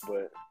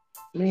 but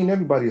I mean,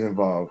 everybody's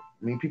involved.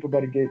 I mean, people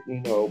better get,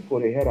 pull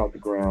their head off the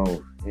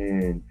ground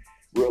and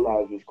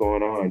realize what's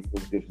going on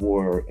with this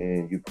war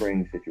and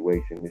Ukraine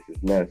situation. This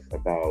is less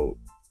about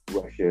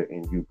Russia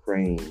and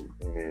Ukraine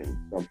and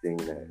something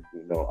that,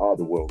 all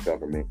the world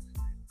governments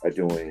are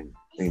doing,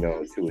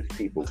 to its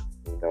people.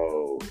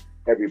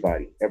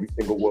 Everybody, every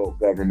single world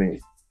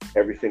government,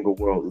 every single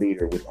world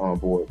leader was on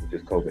board with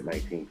this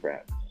COVID-19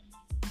 crap.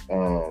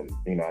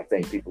 I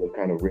think people have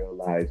kind of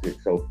realized it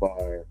so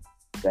far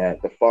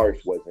that the farce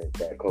wasn't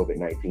that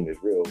COVID-19 is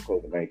real.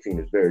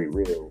 COVID-19 is very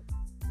real.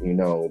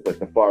 But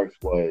the farce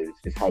was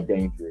just how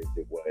dangerous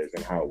it was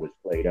and how it was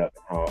played up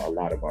and how a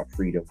lot of our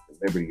freedoms and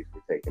liberties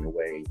were taken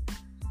away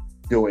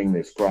during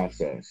this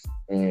process.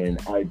 And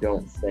I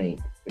don't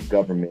think the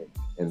government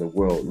and the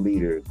world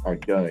leaders are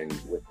done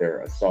with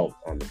their assault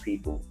on the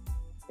people.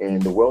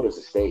 And the world is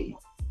a stage.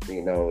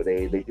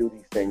 They do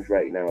these things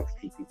right now to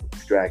keep people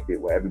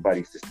distracted, where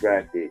everybody's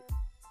distracted,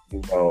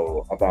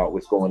 about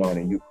what's going on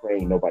in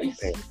Ukraine. Nobody's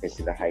paying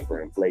attention to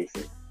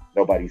hyperinflation.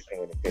 Nobody's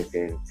paying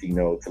attention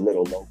to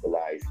little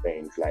localized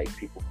things like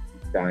people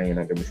dying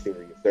under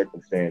mysterious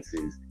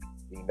circumstances,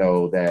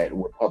 that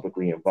were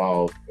publicly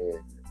involved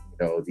in,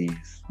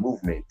 these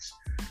movements.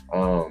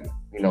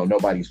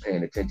 Nobody's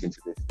paying attention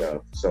to this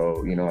stuff.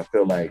 So, I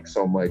feel like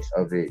so much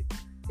of it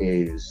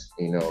is,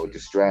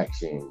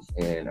 distractions.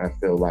 And I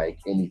feel like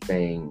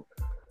anything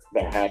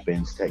that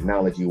happens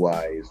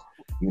technology-wise,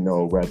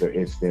 whether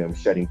it's them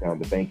shutting down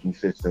the banking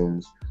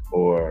systems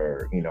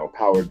or,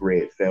 power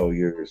grid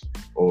failures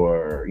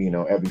or,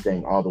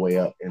 everything all the way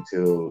up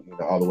until,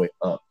 all the way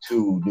up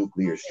to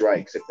nuclear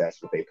strikes, if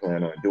that's what they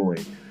plan on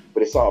doing.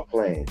 But it's all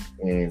planned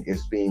and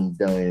it's being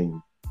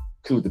done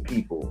to the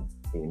people,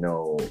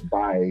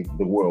 by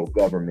the world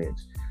government.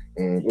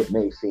 And it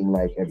may seem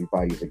like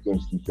everybody's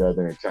against each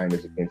other and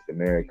China's against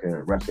America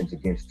and Russia's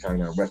against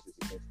China and Russia's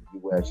against the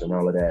US and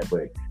all of that.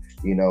 But,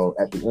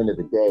 at the end of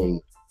the day,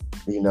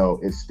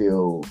 it's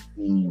still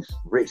these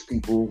rich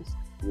people,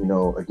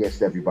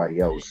 against everybody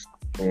else.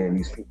 And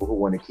these people who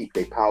want to keep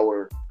their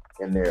power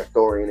and their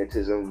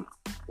authoritarianism,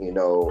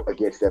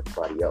 against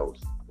everybody else.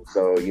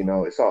 So,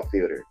 it's all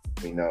theater.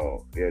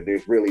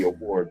 There's really a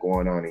war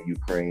going on in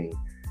Ukraine,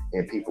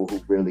 and people who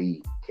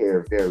really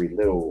care very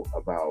little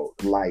about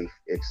life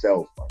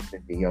itself are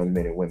sending young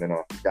men and women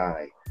off to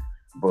die.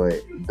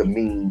 But the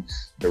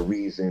means, the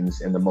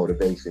reasons, and the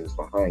motivations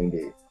behind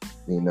it,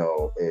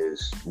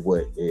 is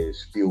what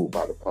is fueled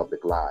by the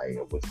public lie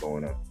of what's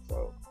going on.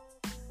 So,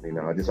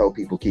 I just hope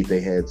people keep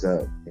their heads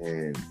up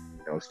and,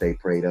 stay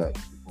prayed up,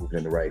 moving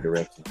in the right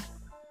direction.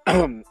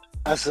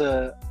 As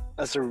a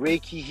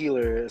Reiki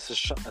healer, as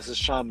a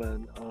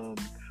shaman,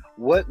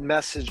 what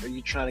message are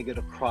you trying to get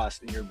across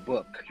in your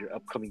book, your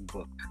upcoming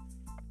book?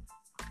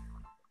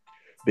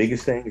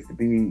 Biggest thing is to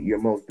be your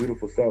most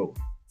beautiful self.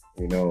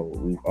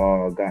 We've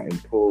all gotten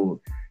pulled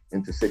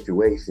into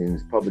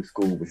situations. Public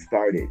school was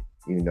started,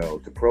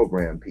 to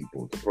program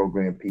people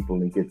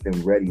and get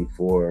them ready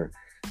for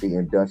the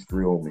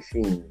industrial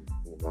machine,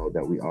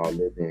 that we all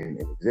live in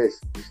and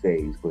exist these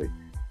days. But,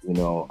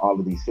 all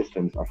of these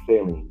systems are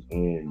failing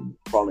and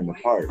falling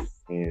apart,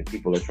 and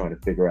people are trying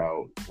to figure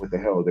out what the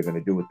hell they're going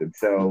to do with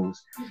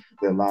themselves,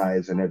 their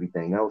lives, and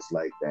everything else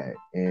like that.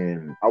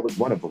 And I was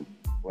one of them.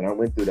 When I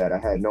went through that, I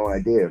had no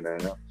idea,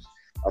 man.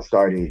 I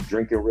started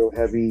drinking real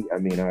heavy. I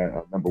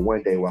remember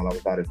one day while I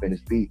was out at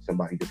Venice Beach,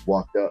 somebody just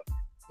walked up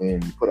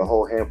and put a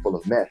whole handful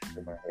of meth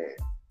in my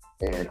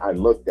hand. And I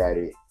looked at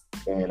it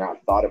and I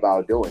thought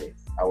about doing it.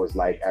 I was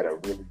like at a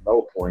really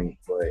low point,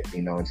 but,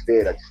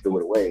 instead I just threw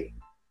it away.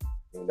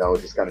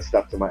 Just kind of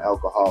stuck to my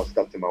alcohol,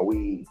 stuck to my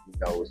weed.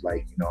 It was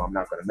like, I'm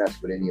not going to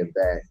mess with any of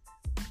that.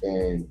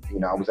 And,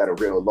 I was at a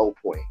real low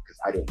point because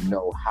I didn't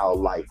know how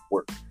life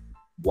worked,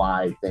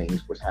 why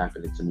things was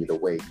happening to me the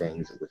way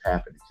things was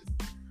happening to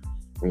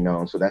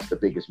me. So that's the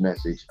biggest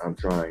message I'm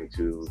trying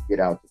to get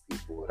out to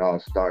people. It all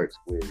starts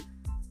with,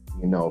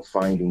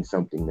 finding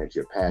something that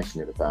you're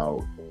passionate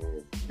about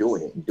and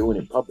doing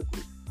it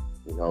publicly.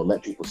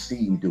 Let people see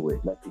you do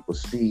it. Let people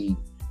see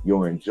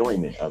your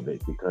enjoyment of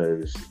it,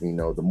 because,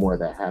 the more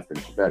that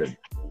happens, the better.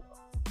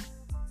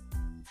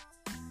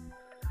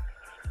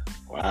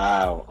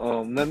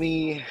 Wow.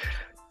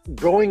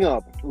 Growing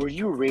up, were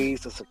you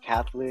raised as a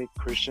Catholic,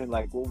 Christian?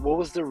 Like, what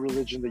was the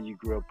religion that you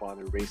grew up on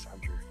and raised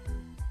under?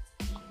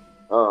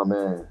 Oh,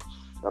 man,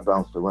 I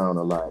bounced around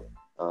a lot.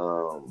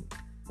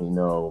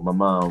 My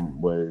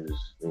mom was,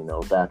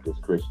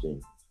 Baptist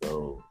Christian.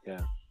 So,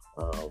 yeah.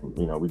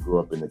 We grew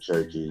up in the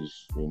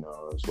churches,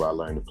 that's where I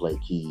learned to play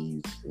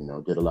keys,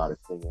 did a lot of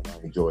singing.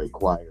 I enjoyed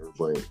choir,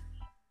 but,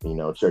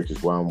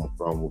 churches where I'm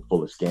from were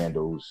full of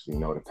scandals,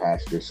 the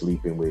pastor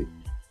sleeping with,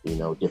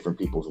 different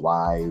people's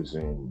wives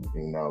and,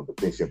 the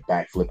bishop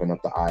backflipping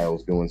up the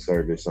aisles doing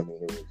service. It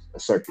was a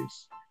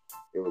circus.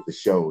 It was a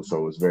show. So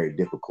it was very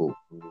difficult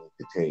for me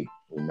to take,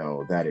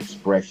 that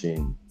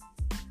expression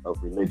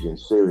of religion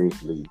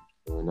seriously.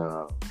 And,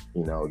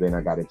 then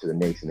I got into the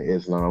Nation of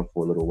Islam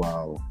for a little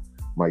while.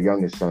 My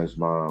youngest son's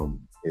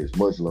mom is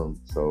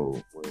Muslim,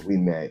 so when we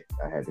met,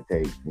 I had to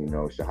take,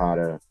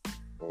 Shahada,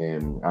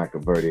 and I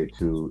converted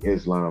to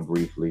Islam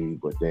briefly,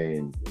 but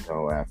then,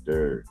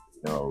 after,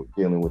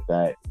 dealing with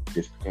that,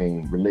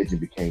 religion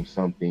became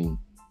something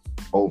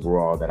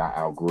overall that I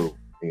outgrew.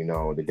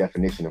 The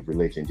definition of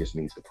religion just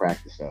means to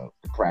practice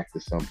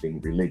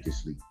something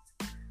religiously.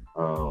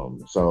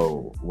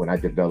 So when I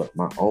developed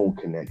my own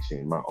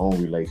connection, my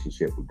own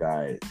relationship with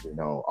God,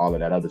 all of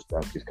that other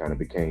stuff just kind of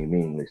became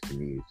meaningless to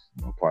me. It's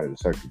part of the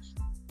circus.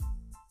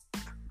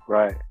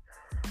 Right.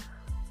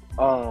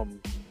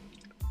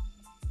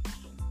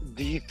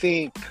 Do you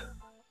think,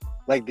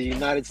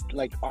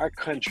 like our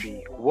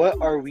country, what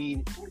are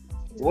we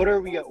what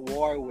are we at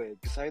war with?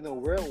 Because I know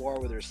we're at war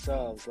with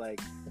ourselves. Like,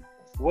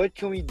 what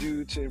can we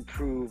do to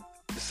improve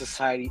the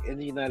society in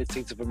the United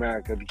States of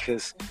America?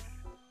 Because,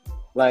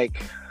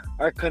 like,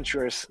 our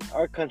country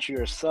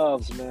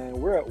ourselves, man,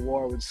 we're at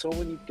war with so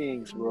many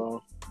things,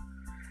 bro.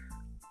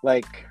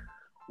 Like,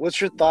 what's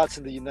your thoughts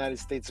in the United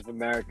States of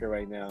America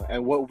right now,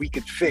 and what we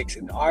could fix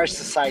in our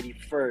society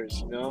first?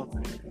 You know?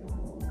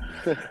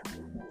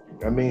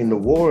 I mean, the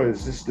war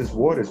is this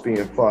war that's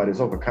being fought is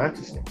over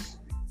consciousness.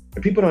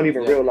 And people don't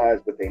even Yeah. realize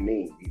what they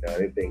mean. You know,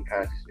 they think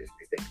consciousness,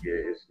 they think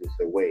it's just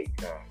a way.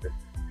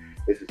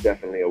 This is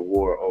definitely a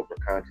war over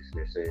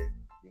consciousness, and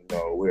you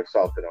know, we're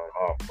assaulted on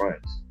all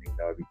fronts. You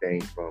know,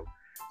 everything from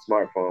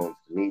smartphones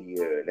to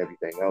media and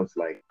everything else.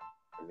 Like,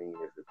 I mean,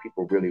 if the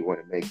people really want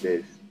to make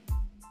this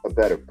a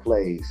better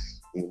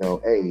place, you know,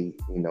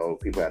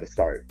 people have to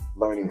start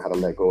learning how to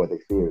let go of their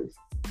fears.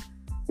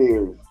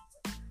 Fears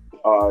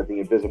are the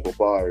invisible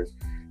bars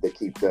that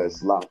keep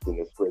us locked in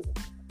this prison.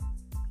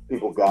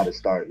 People got to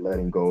start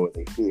letting go of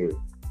their fear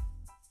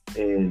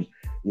and,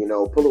 you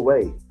know, pull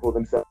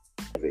themselves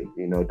out of it.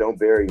 You know, don't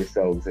bury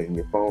yourselves in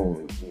your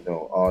phone, you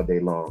know, all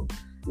day long.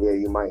 Yeah,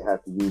 you might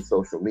have to use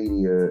social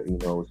media, you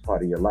know, as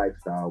part of your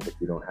lifestyle, but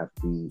you don't have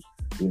to be,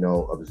 you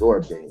know,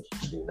 absorbed in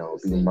it. You know,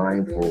 be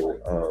mindful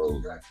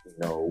of, you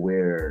know,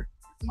 where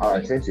our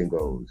attention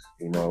goes.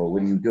 You know,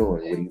 what are you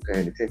doing? What are you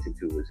paying attention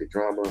to? Is it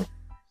drama?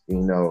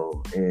 You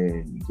know,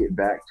 and get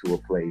back to a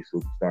place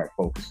where we start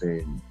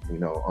focusing, you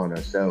know, on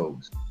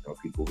ourselves. You know,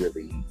 people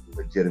really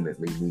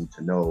legitimately need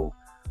to know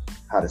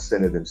how to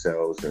center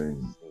themselves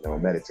and, you know,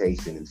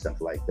 meditation and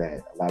stuff like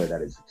that. A lot of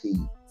that is the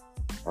key.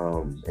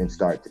 And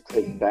start to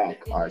take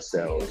back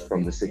ourselves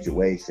from the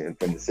situation,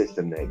 from the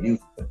system that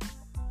used us.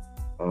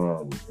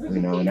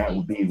 You know, and that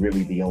would be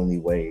really the only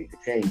way to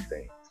change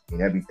things. I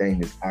mean,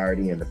 everything is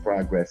already in the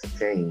progress of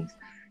change.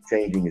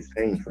 Changing is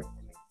painful.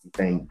 You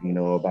think, you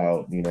know,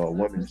 about, you know, a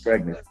woman's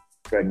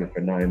pregnant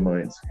for 9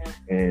 months,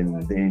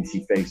 and then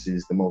she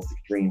faces the most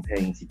extreme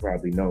pain she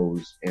probably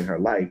knows in her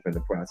life in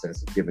the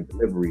process of giving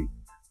delivery.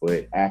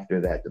 But after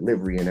that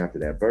delivery and after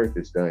that birth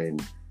is done,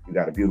 you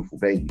got a beautiful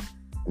baby.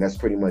 And that's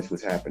pretty much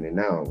what's happening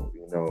now.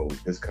 You know,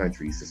 this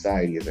country,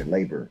 society is in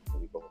labor.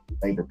 We go through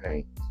labor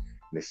pain.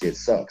 And this shit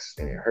sucks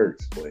and it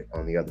hurts. But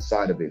on the other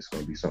side of it, it's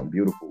going to be something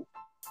beautiful.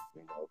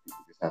 You know,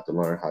 people just have to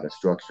learn how to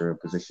structure and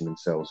position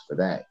themselves for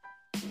that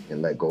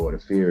and let go of the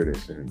fear of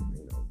this and,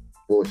 you know,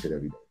 bullshit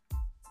every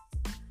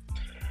day.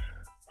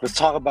 Let's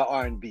talk about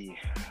R&B.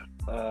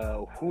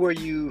 Who are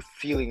you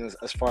feeling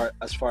as far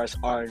as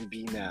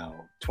R&B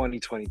now,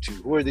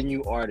 2022? Who are the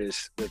new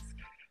artists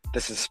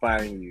that's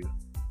inspiring you?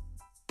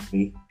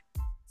 Me?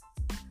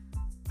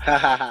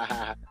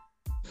 Yeah,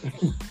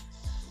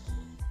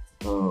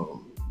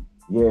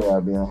 I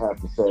mean, I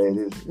have to say,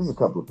 there's a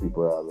couple of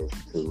people I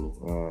listen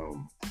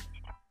to.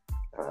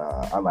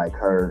 I like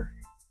her,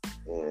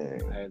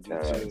 and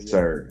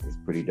Sir is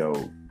pretty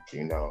dope.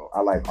 You know,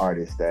 I like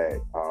artists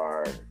that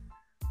are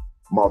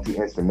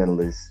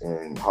multi-instrumentalists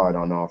and hard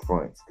on all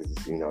fronts,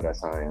 because, you know,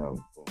 that's how I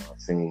am. You know,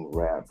 sing,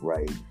 rap,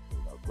 write, you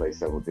know, play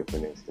several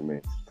different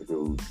instruments,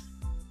 produce.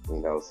 You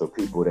know, so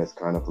people that's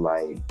kind of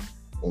like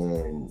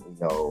you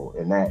know,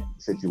 in that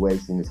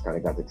situation, it's kind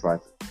of got the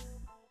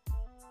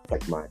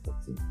like my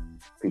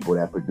people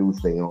that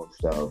produce their own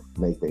stuff,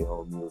 make their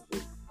own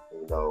music,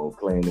 you know,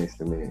 play an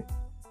instrument,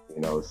 you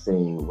know,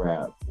 sing,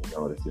 rap, you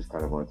know, that's just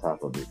kind of on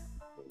top of it,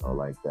 you know,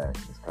 like that.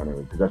 It's kind of,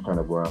 because that's kind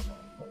of where I'm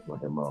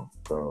with him up.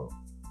 So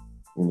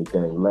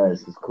anything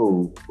less is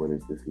cool, but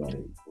it's just like,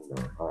 you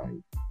know, all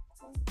right.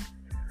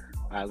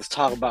 All right, let's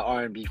talk about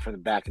R&B from the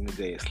back in the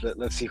days.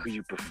 Let's see who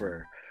you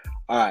prefer.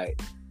 All right,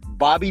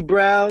 Bobby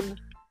Brown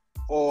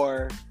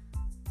or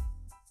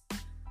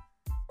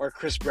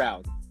Chris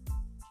Brown?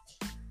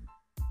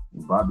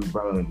 Bobby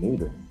Brown,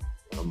 neither.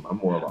 I'm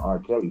more of an R.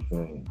 Kelly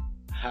fan.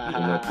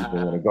 Even though people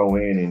want to go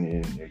in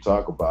and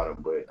talk about him,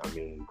 but I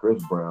mean,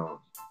 Chris Brown,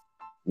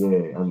 yeah,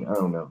 I mean, I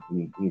don't know,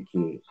 he a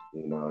kid,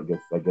 you know,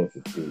 I guess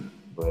it's kid,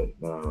 but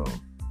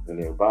and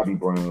then Bobby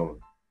Brown,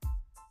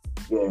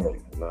 yeah,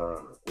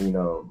 you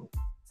know,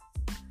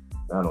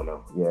 I don't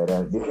know, yeah,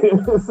 that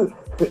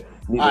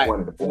neither right, one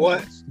of the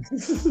points.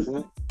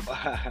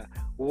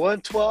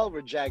 112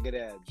 or Jagged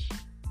Edge?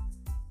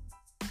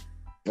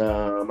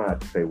 I'm gonna have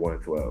to say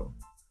 112.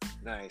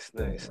 Nice.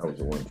 I was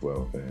a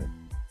 112 fan.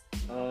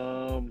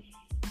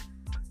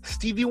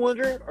 Stevie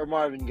Wonder or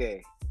Marvin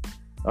Gaye?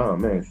 Oh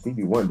man,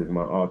 Stevie Wonder is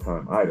my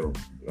all-time idol.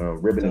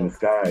 Ribbon in the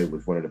Sky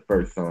was one of the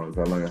first songs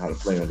I learned how to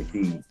play on the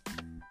keys.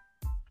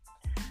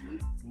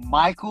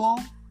 Michael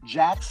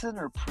Jackson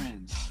or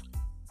Prince?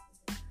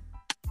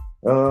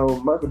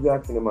 Michael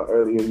Jackson in my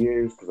earlier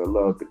years, because I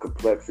love the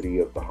complexity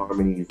of the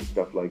harmonies and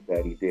stuff like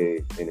that he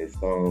did in his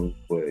songs.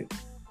 But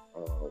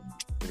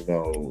you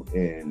know,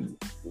 in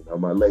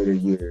my later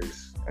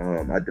years,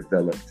 I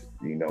developed,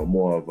 you know,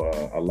 more of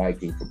a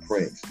liking for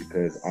Prince,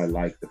 because I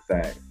like the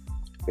fact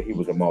that he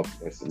was a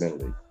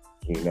multi-instrumentalist,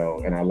 you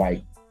know, and I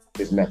like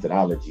his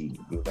methodology.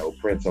 You know,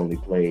 Prince only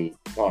played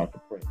guitar for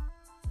Prince.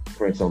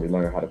 Prince only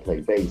learned how to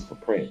play bass for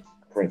Prince.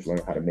 Prince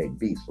learned how to make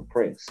beats for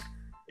Prince.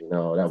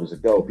 That was a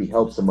dope. He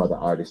helped some other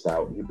artists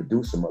out. He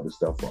produced some other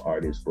stuff for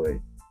artists, but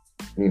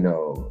he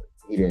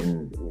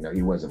didn't.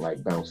 He wasn't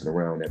like bouncing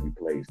around every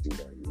place. He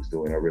was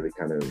doing. I really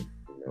kind of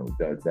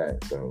dug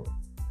that. So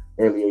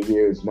earlier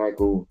years,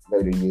 Michael.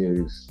 Later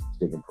years,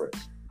 Stick and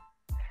Press.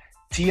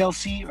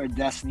 TLC or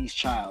Destiny's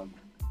Child?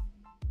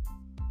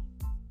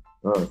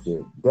 Oh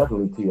shit,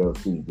 definitely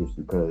TLC, just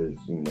because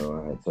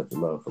I had such a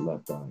love for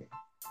Left Eye,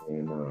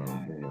 and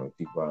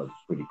she was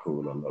pretty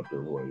cool. I loved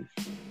her voice.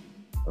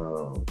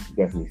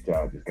 Destiny's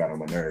Child just got on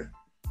my nerve.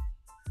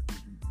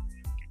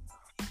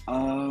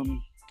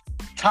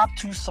 Top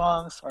 2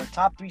 songs or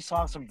top 3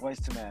 songs from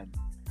Boyz II Men.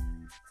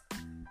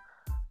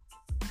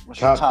 What's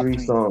your Top three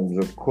songs,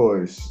 of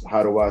course.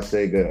 How do I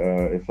say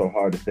it's so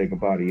hard to say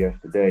goodbye to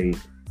yesterday.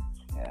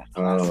 Yeah,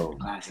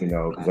 classic.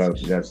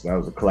 Because that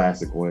was a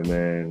classic one,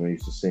 man. We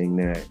used to sing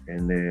that,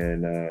 and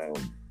then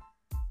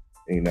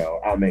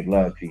I'll Make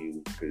Love to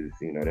You, because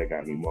that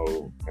got me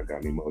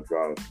more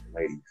draws from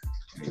ladies.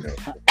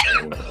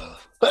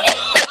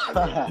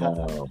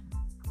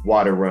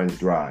 Water Runs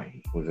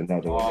Dry was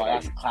another one. Oh,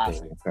 that's a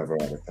classic. Cover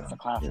all the time. That's a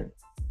classic.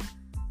 Yeah.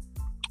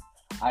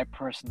 I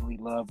personally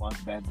love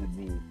Unbended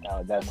Knee.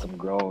 That's some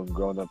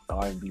grown up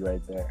R&B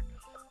right there.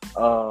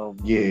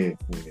 Yeah.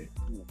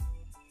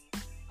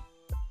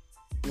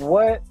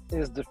 What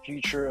is the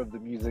future of the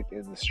music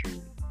industry?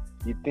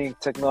 You think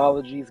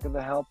technology is going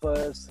to help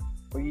us,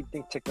 or you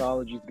think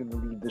technology is going to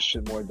leave this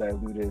shit more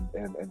diluted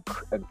and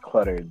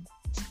cluttered?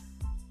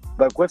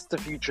 Like, what's the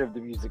future of the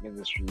music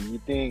industry?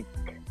 You think,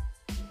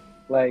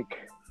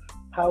 like,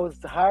 how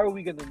are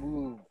we going to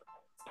move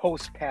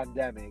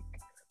post-pandemic,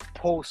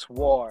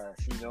 post-war,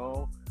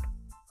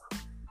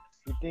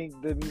 You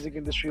think the music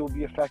industry will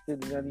be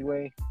affected in any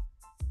way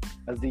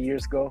as the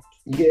years go?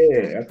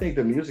 Yeah, I think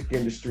the music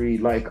industry,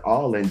 like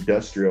all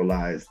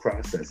industrialized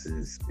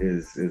processes,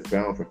 is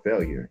bound for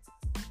failure.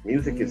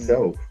 Music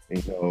itself,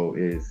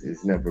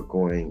 is never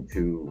going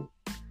to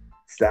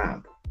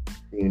stop.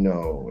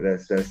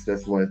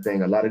 That's one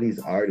thing. A lot of these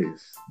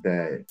artists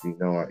that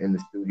are in the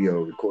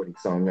studio recording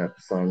song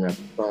after song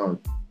after song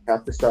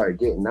have to start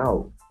getting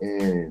out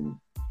and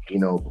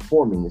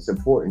performing. It's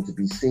important to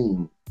be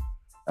seen,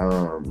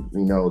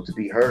 to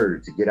be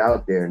heard, to get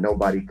out there.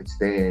 Nobody could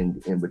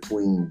stand in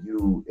between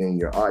you and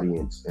your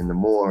audience. And the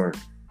more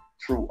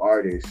true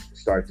artists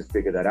start to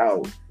figure that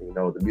out,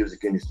 the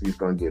music industry is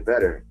going to get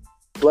better.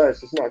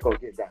 Plus, it's not going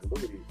to get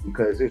diluted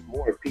because there's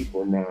more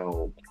people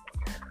now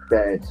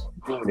that's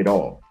doing it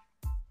all.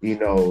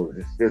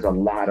 There's a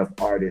lot of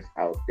artists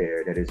out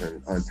there that is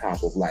on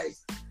top of like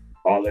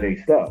all of their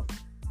stuff.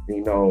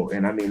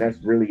 And I mean,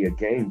 that's really a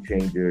game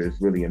changer. It's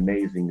really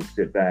amazing to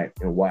sit back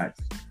and watch,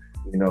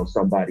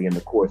 somebody in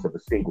the course of a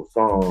single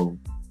song,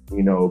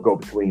 go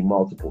between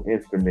multiple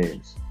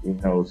instruments,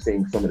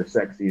 sing some of the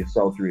sexiest,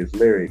 sultriest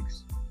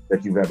lyrics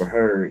that you've ever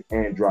heard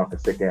and drop a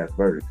sick ass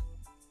verse.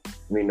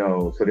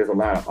 So there's a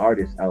lot of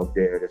artists out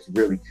there that's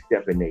really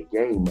stepping their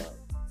game up,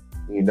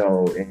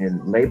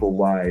 and label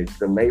wise,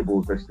 the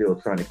labels are still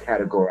trying to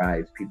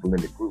categorize people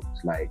into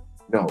groups. Like,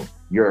 no,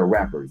 you're a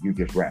rapper, you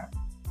just rap.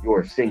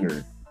 You're a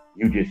singer,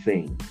 you just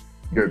sing.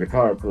 You're a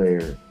guitar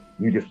player,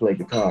 you just play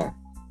guitar.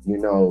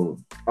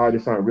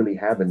 Artists aren't really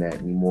having that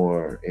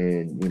anymore.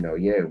 And,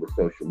 with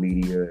social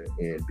media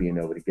and being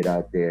able to get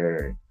out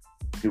there and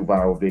do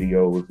viral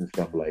videos and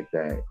stuff like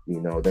that,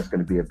 that's going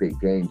to be a big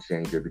game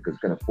changer because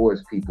it's going to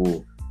force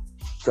people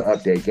to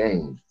up their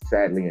game.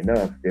 Sadly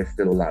enough, there's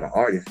still a lot of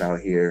artists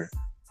out here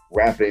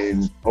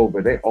rapping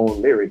over their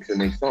own lyrics in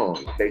their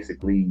songs,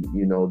 basically,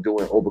 doing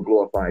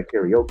overglorified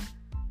karaoke.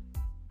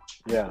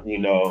 Yeah.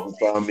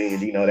 So I mean,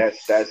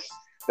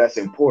 that's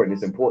important.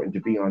 It's important to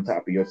be on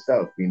top of your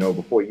stuff.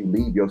 Before you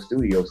leave your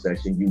studio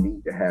session, you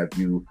need to have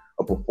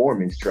a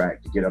performance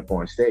track to get up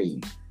on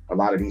stage. A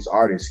lot of these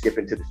artists skip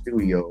into the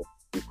studio,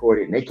 record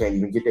it, and they can't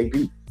even get their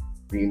beat.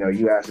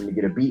 You ask them to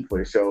get a beat for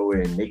the show,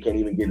 and they can't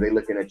even they're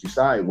looking at you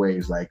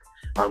sideways like,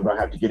 I'm going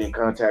to have to get in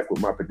contact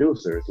with my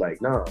producer. It's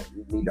like, no,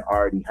 you need to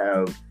already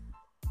have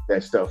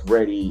that stuff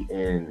ready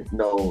and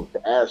know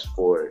to ask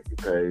for it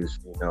because,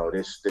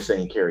 this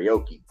ain't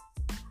karaoke.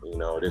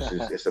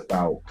 It's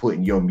about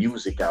putting your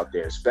music out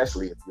there,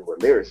 especially if you're a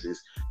lyricist.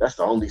 That's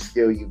the only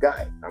skill you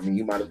got. I mean,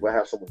 you might as well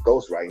have someone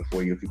ghostwriting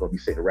for you if you're going to be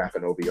sitting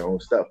rapping over your own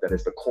stuff. That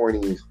is the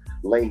corniest,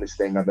 lamest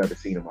thing I've ever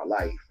seen in my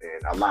life.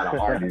 And a lot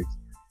of artists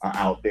are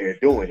out there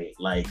doing it,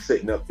 like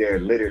sitting up there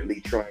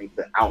literally trying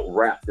to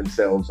out-rap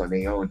themselves on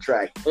their own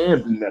track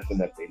and be messing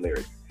up their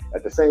lyrics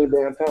at the same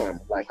damn time.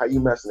 Like, how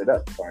you messing it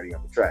up already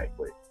on the track?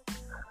 But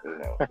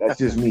that's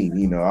just me.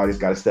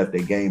 Artists got to step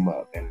their game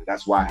up, and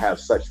that's why I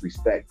have such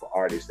respect for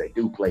artists that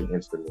do play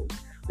instruments,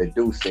 that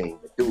do sing,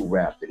 that do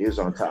rap, that is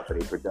on top of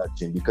their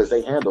production because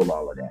they handle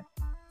all of that.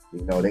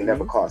 They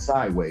never caught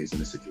sideways in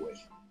the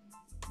situation.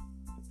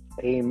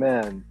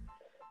 Amen.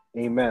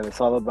 It's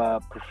all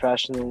about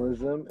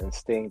professionalism and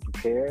staying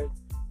prepared.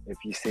 If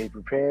you stay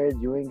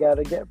prepared, you ain't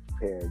gotta get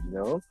prepared.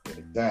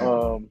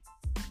 Exactly.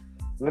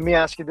 Let me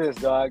ask you this,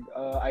 dog.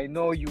 I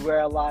know you wear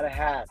a lot of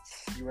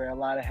hats.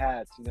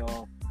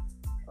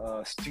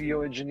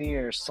 studio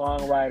engineer,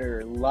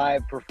 songwriter,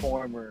 live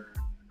performer,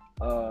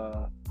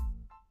 uh,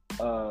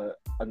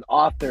 an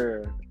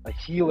author, a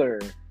healer.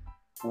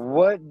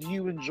 What do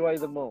you enjoy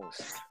the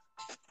most?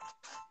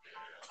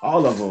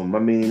 All of them. I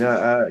mean,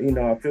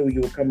 I feel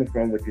you were coming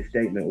from with your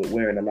statement with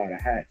wearing a lot of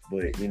hats,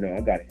 but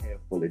I got a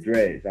handful of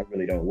dreads. I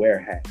really don't wear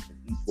hats.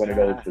 Each one of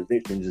those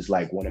positions is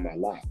like one of my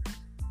locks.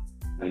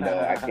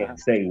 I can't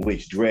say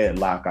which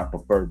dreadlock I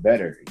prefer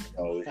better.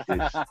 It's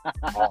just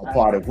all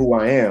part of who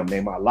I am.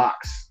 They my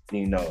locks. So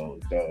No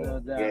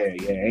doubt.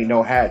 ain't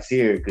no hats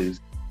here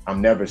because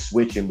I'm never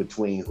switching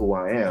between who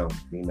I am.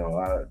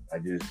 I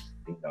just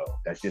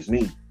that's just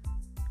me.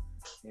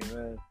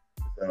 Amen.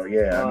 So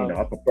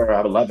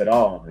I love it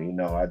all. I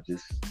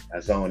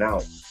zone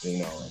out.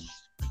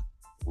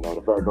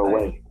 The Virgo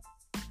way.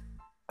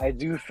 I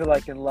do feel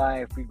like in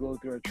life we go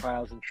through our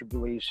trials and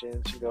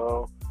tribulations.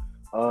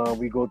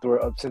 We go through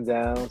our ups and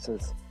downs.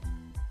 As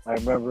I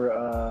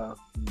remember,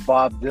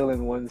 Bob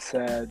Dylan once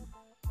said,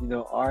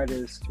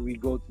 artists, we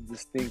go through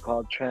this thing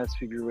called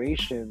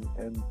transfiguration,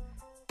 and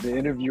the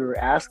interviewer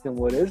asked him,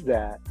 "What is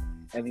that?"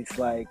 And he's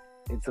like,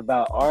 "It's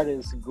about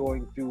artists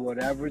going through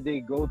whatever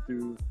they go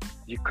through.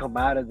 You come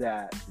out of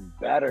that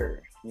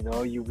better.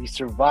 We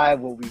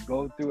survive what we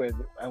go through,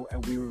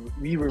 and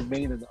we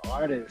remain an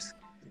artist."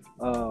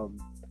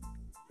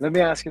 Let me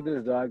ask you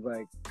this, dog.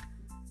 Like,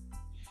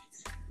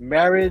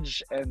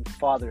 marriage and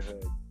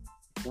fatherhood.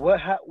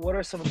 What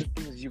are some of the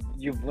things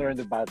you've learned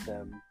about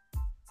them?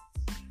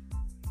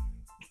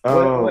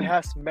 What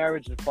has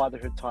marriage and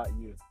fatherhood taught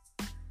you?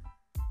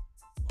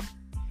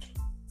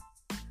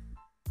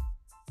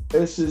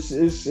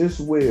 It's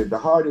weird. The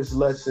hardest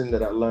lesson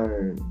that I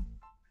learned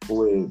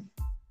with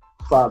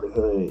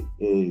fatherhood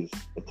is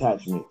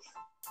attachments.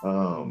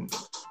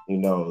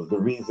 The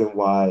reason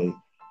why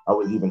I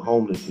was even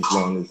homeless as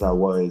long as I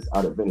was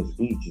out at Venice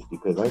Beach is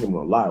because I ain't even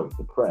gonna lie, I was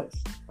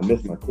depressed. I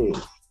miss my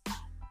kids.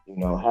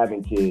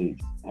 Having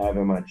kids,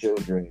 having my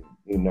children,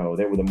 they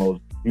were the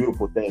most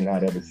beautiful thing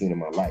I'd ever seen in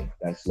my life.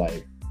 That's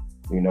like,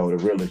 the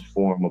realest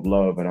form of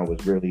love. And I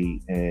was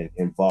really an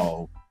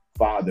involved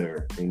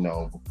father,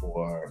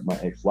 before my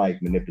ex-wife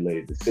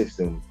manipulated the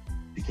system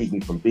to keep me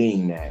from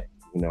being that,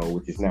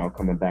 which is now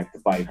coming back to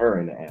bite her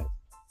in the ass.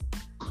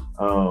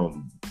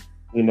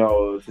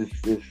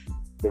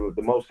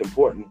 The most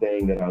important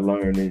thing that I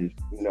learned is,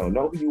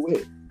 know who you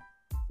with.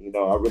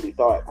 I really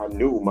thought I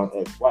knew my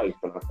ex-wife,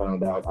 and I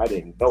found out I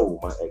didn't know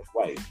my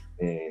ex-wife.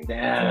 And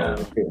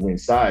it went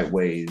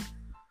sideways.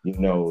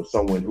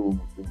 Someone who,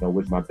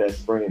 was my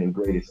best friend and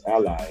greatest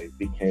ally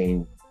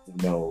became,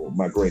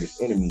 my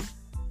greatest enemy.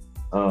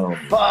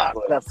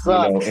 That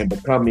sucks. And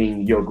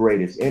becoming your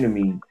greatest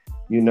enemy,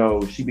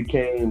 she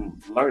became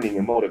learning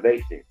and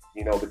motivation,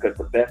 because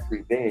the best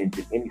revenge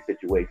in any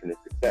situation is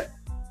success.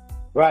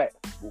 Right.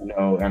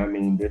 And I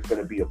mean, there's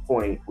going to be a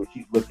point where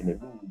she's looking at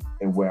me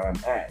and where I'm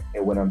at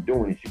and what I'm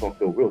doing, and she's going to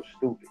feel real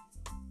stupid.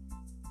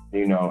 I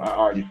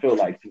already feel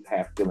like she's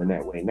half feeling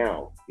that way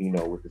now,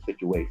 with the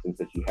situations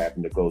that she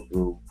happened to go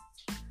through,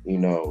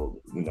 with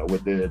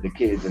the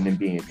kids and them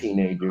being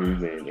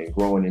teenagers and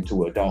growing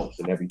into adults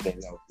and everything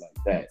else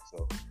like that.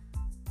 So,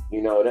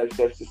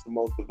 that's just the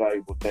most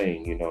valuable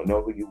thing,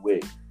 know who you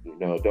with,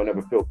 don't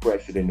ever feel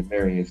pressured into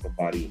marrying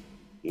somebody.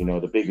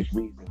 The biggest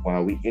reason why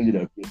we ended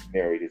up getting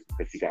married is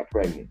because she got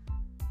pregnant.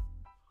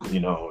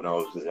 And I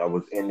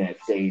was in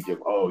that stage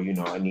of,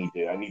 I need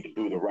to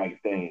do the right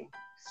thing.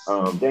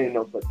 There ain't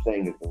no such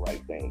thing as the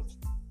right thing.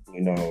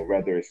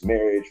 Whether it's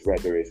marriage,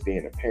 whether it's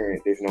being a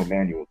parent, there's no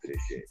manual to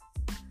this shit.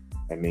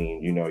 I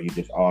mean, you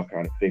just all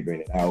kind of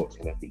figuring it out.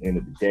 And at the end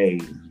of the day,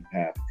 you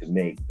have to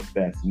make the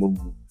best move,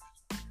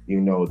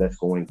 that's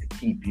going to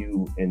keep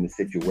you in the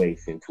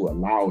situation to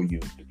allow you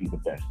to be the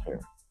best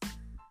parent.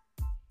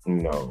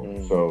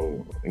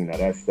 So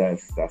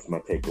that's my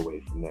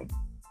takeaway from that.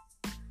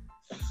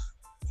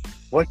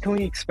 What can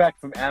we expect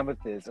from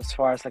Amethyst as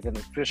far as like an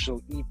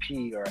official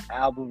EP or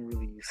album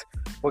release?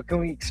 What can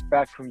we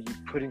expect from you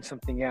putting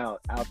something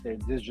out there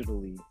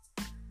digitally?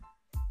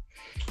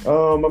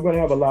 I'm going to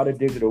have a lot of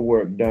digital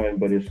work done,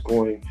 but it's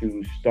going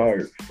to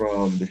start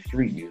from the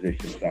street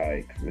musician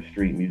side. I'm a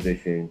street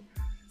musician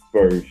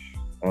first.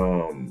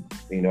 I'm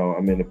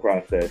in the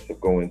process of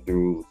going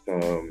through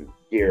some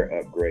gear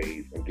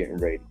upgrades. I'm getting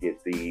ready to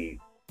get the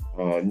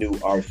new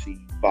RC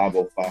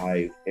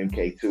 505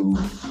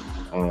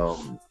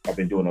 MK2. I've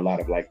been doing a lot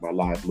of like my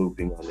live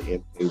looping on the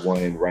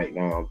MK1. Right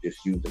now I'm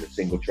just using a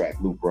single track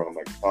looper on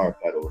my guitar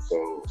pedal,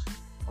 so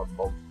I'm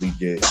mostly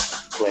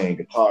just playing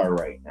guitar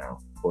right now.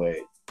 But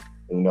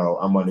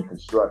I'm under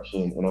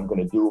construction and I'm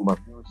gonna do my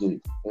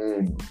music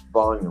in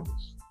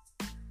volumes.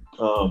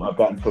 I've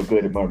gotten so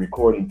good at my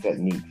recording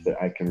techniques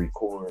that I can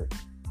record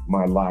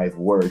my live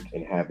work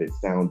and have it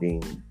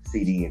sounding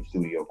CD and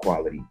studio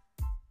quality.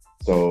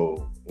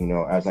 So,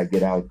 as I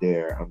get out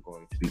there, I'm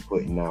going to be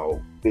putting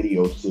out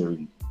video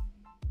series.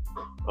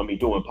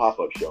 Doing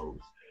pop-up shows,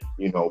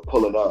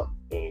 pulling up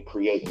and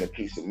creating a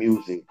piece of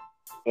music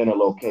in a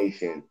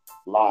location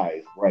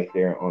live right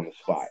there on the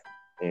spot.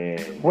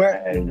 And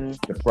as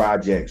the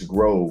projects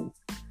grow,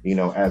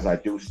 as I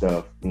do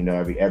stuff,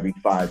 every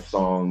 5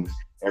 songs,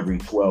 every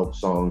 12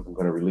 songs, I'm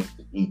going to release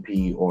an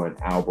EP or an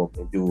album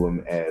and do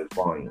them as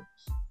volumes.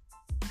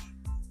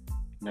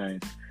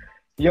 Nice.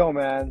 Yo,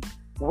 man,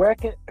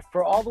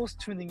 for all those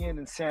tuning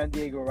in San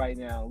Diego right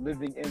now,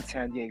 living in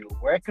San Diego,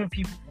 where can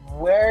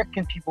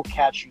people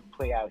catch you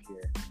play out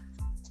here?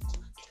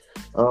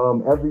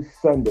 Every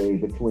Sunday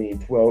between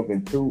 12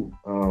 and 2,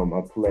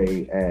 I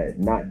play at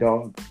Not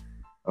Dog.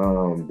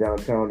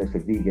 Downtown. It's a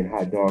vegan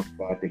hot dog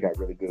spot. They got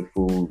really good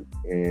food,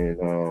 and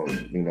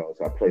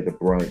so I play the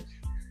brunch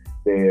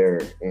there.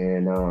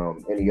 And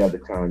any other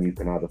time you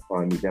can either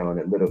find me down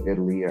at Little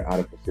Italy or out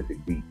of Pacific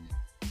Beach.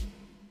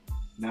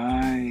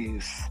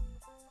 Nice,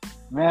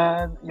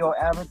 man. Yo,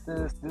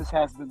 Amethyst, this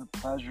has been a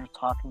pleasure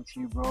talking to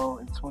you, bro.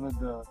 It's one of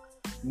the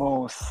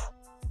most.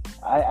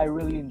 I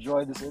really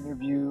enjoyed this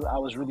interview. I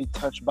was really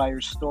touched by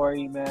your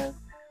story, man.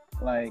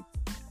 Like,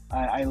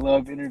 I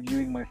love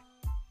interviewing my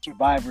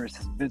survivors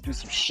has been through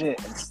some shit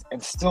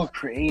and still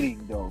creating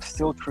and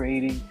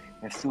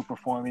still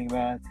performing,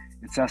 man.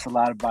 It says a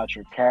lot about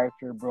your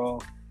character, bro.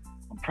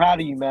 I'm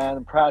proud of you, man.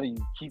 I'm proud of you.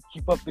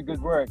 Keep up the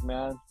good work,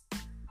 man.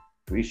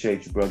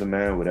 Appreciate you, brother,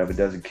 man. Whatever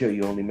doesn't kill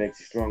you only makes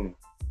you stronger.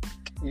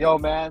 Yo,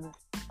 man.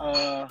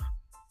 For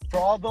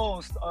all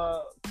those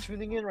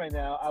tuning in right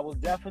now, I will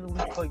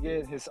definitely plug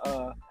in his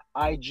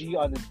IG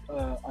on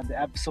the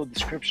episode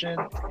description,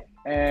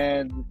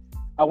 and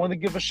I want to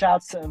give a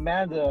shout to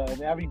Amanda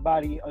and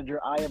everybody under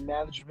I Am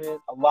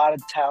Management, a lot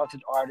of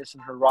talented artists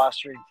in her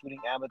roster, including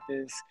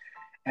Amethyst.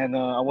 And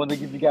I want to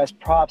give you guys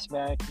props,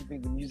 man,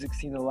 keeping the music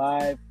scene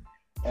alive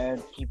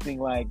and keeping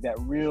like that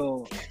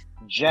real,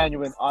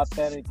 genuine,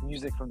 authentic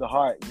music from the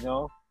heart,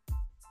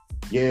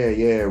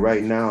 Yeah.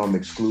 Right now I'm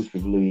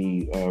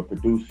exclusively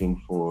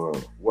producing for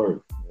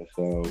Work.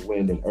 It's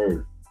Wind and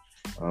Earth.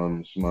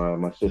 It's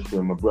my sister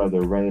and my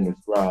brother, Rain and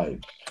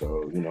Scribe.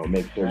 So,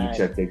 make sure you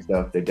check their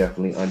stuff. They're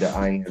definitely under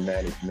I Am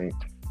Management.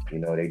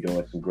 They're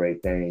doing some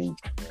great things.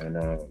 And,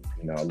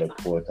 I look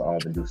forward to all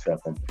the new stuff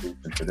I'm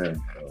producing for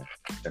them. So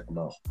check them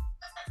out.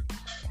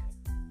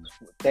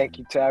 Thank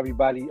you to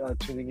everybody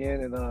tuning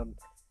in. And,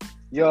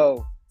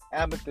 yo,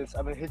 Amethyst,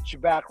 I'm going to hit you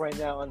back right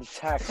now on the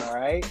text, all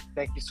right?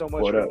 Thank you so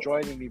much for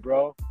joining me,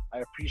 bro. I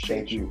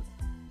appreciate you.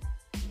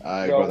 All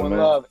right, yo, brother, one man.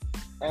 love.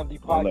 MD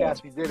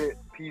Podcast, we did it.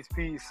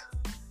 Peace.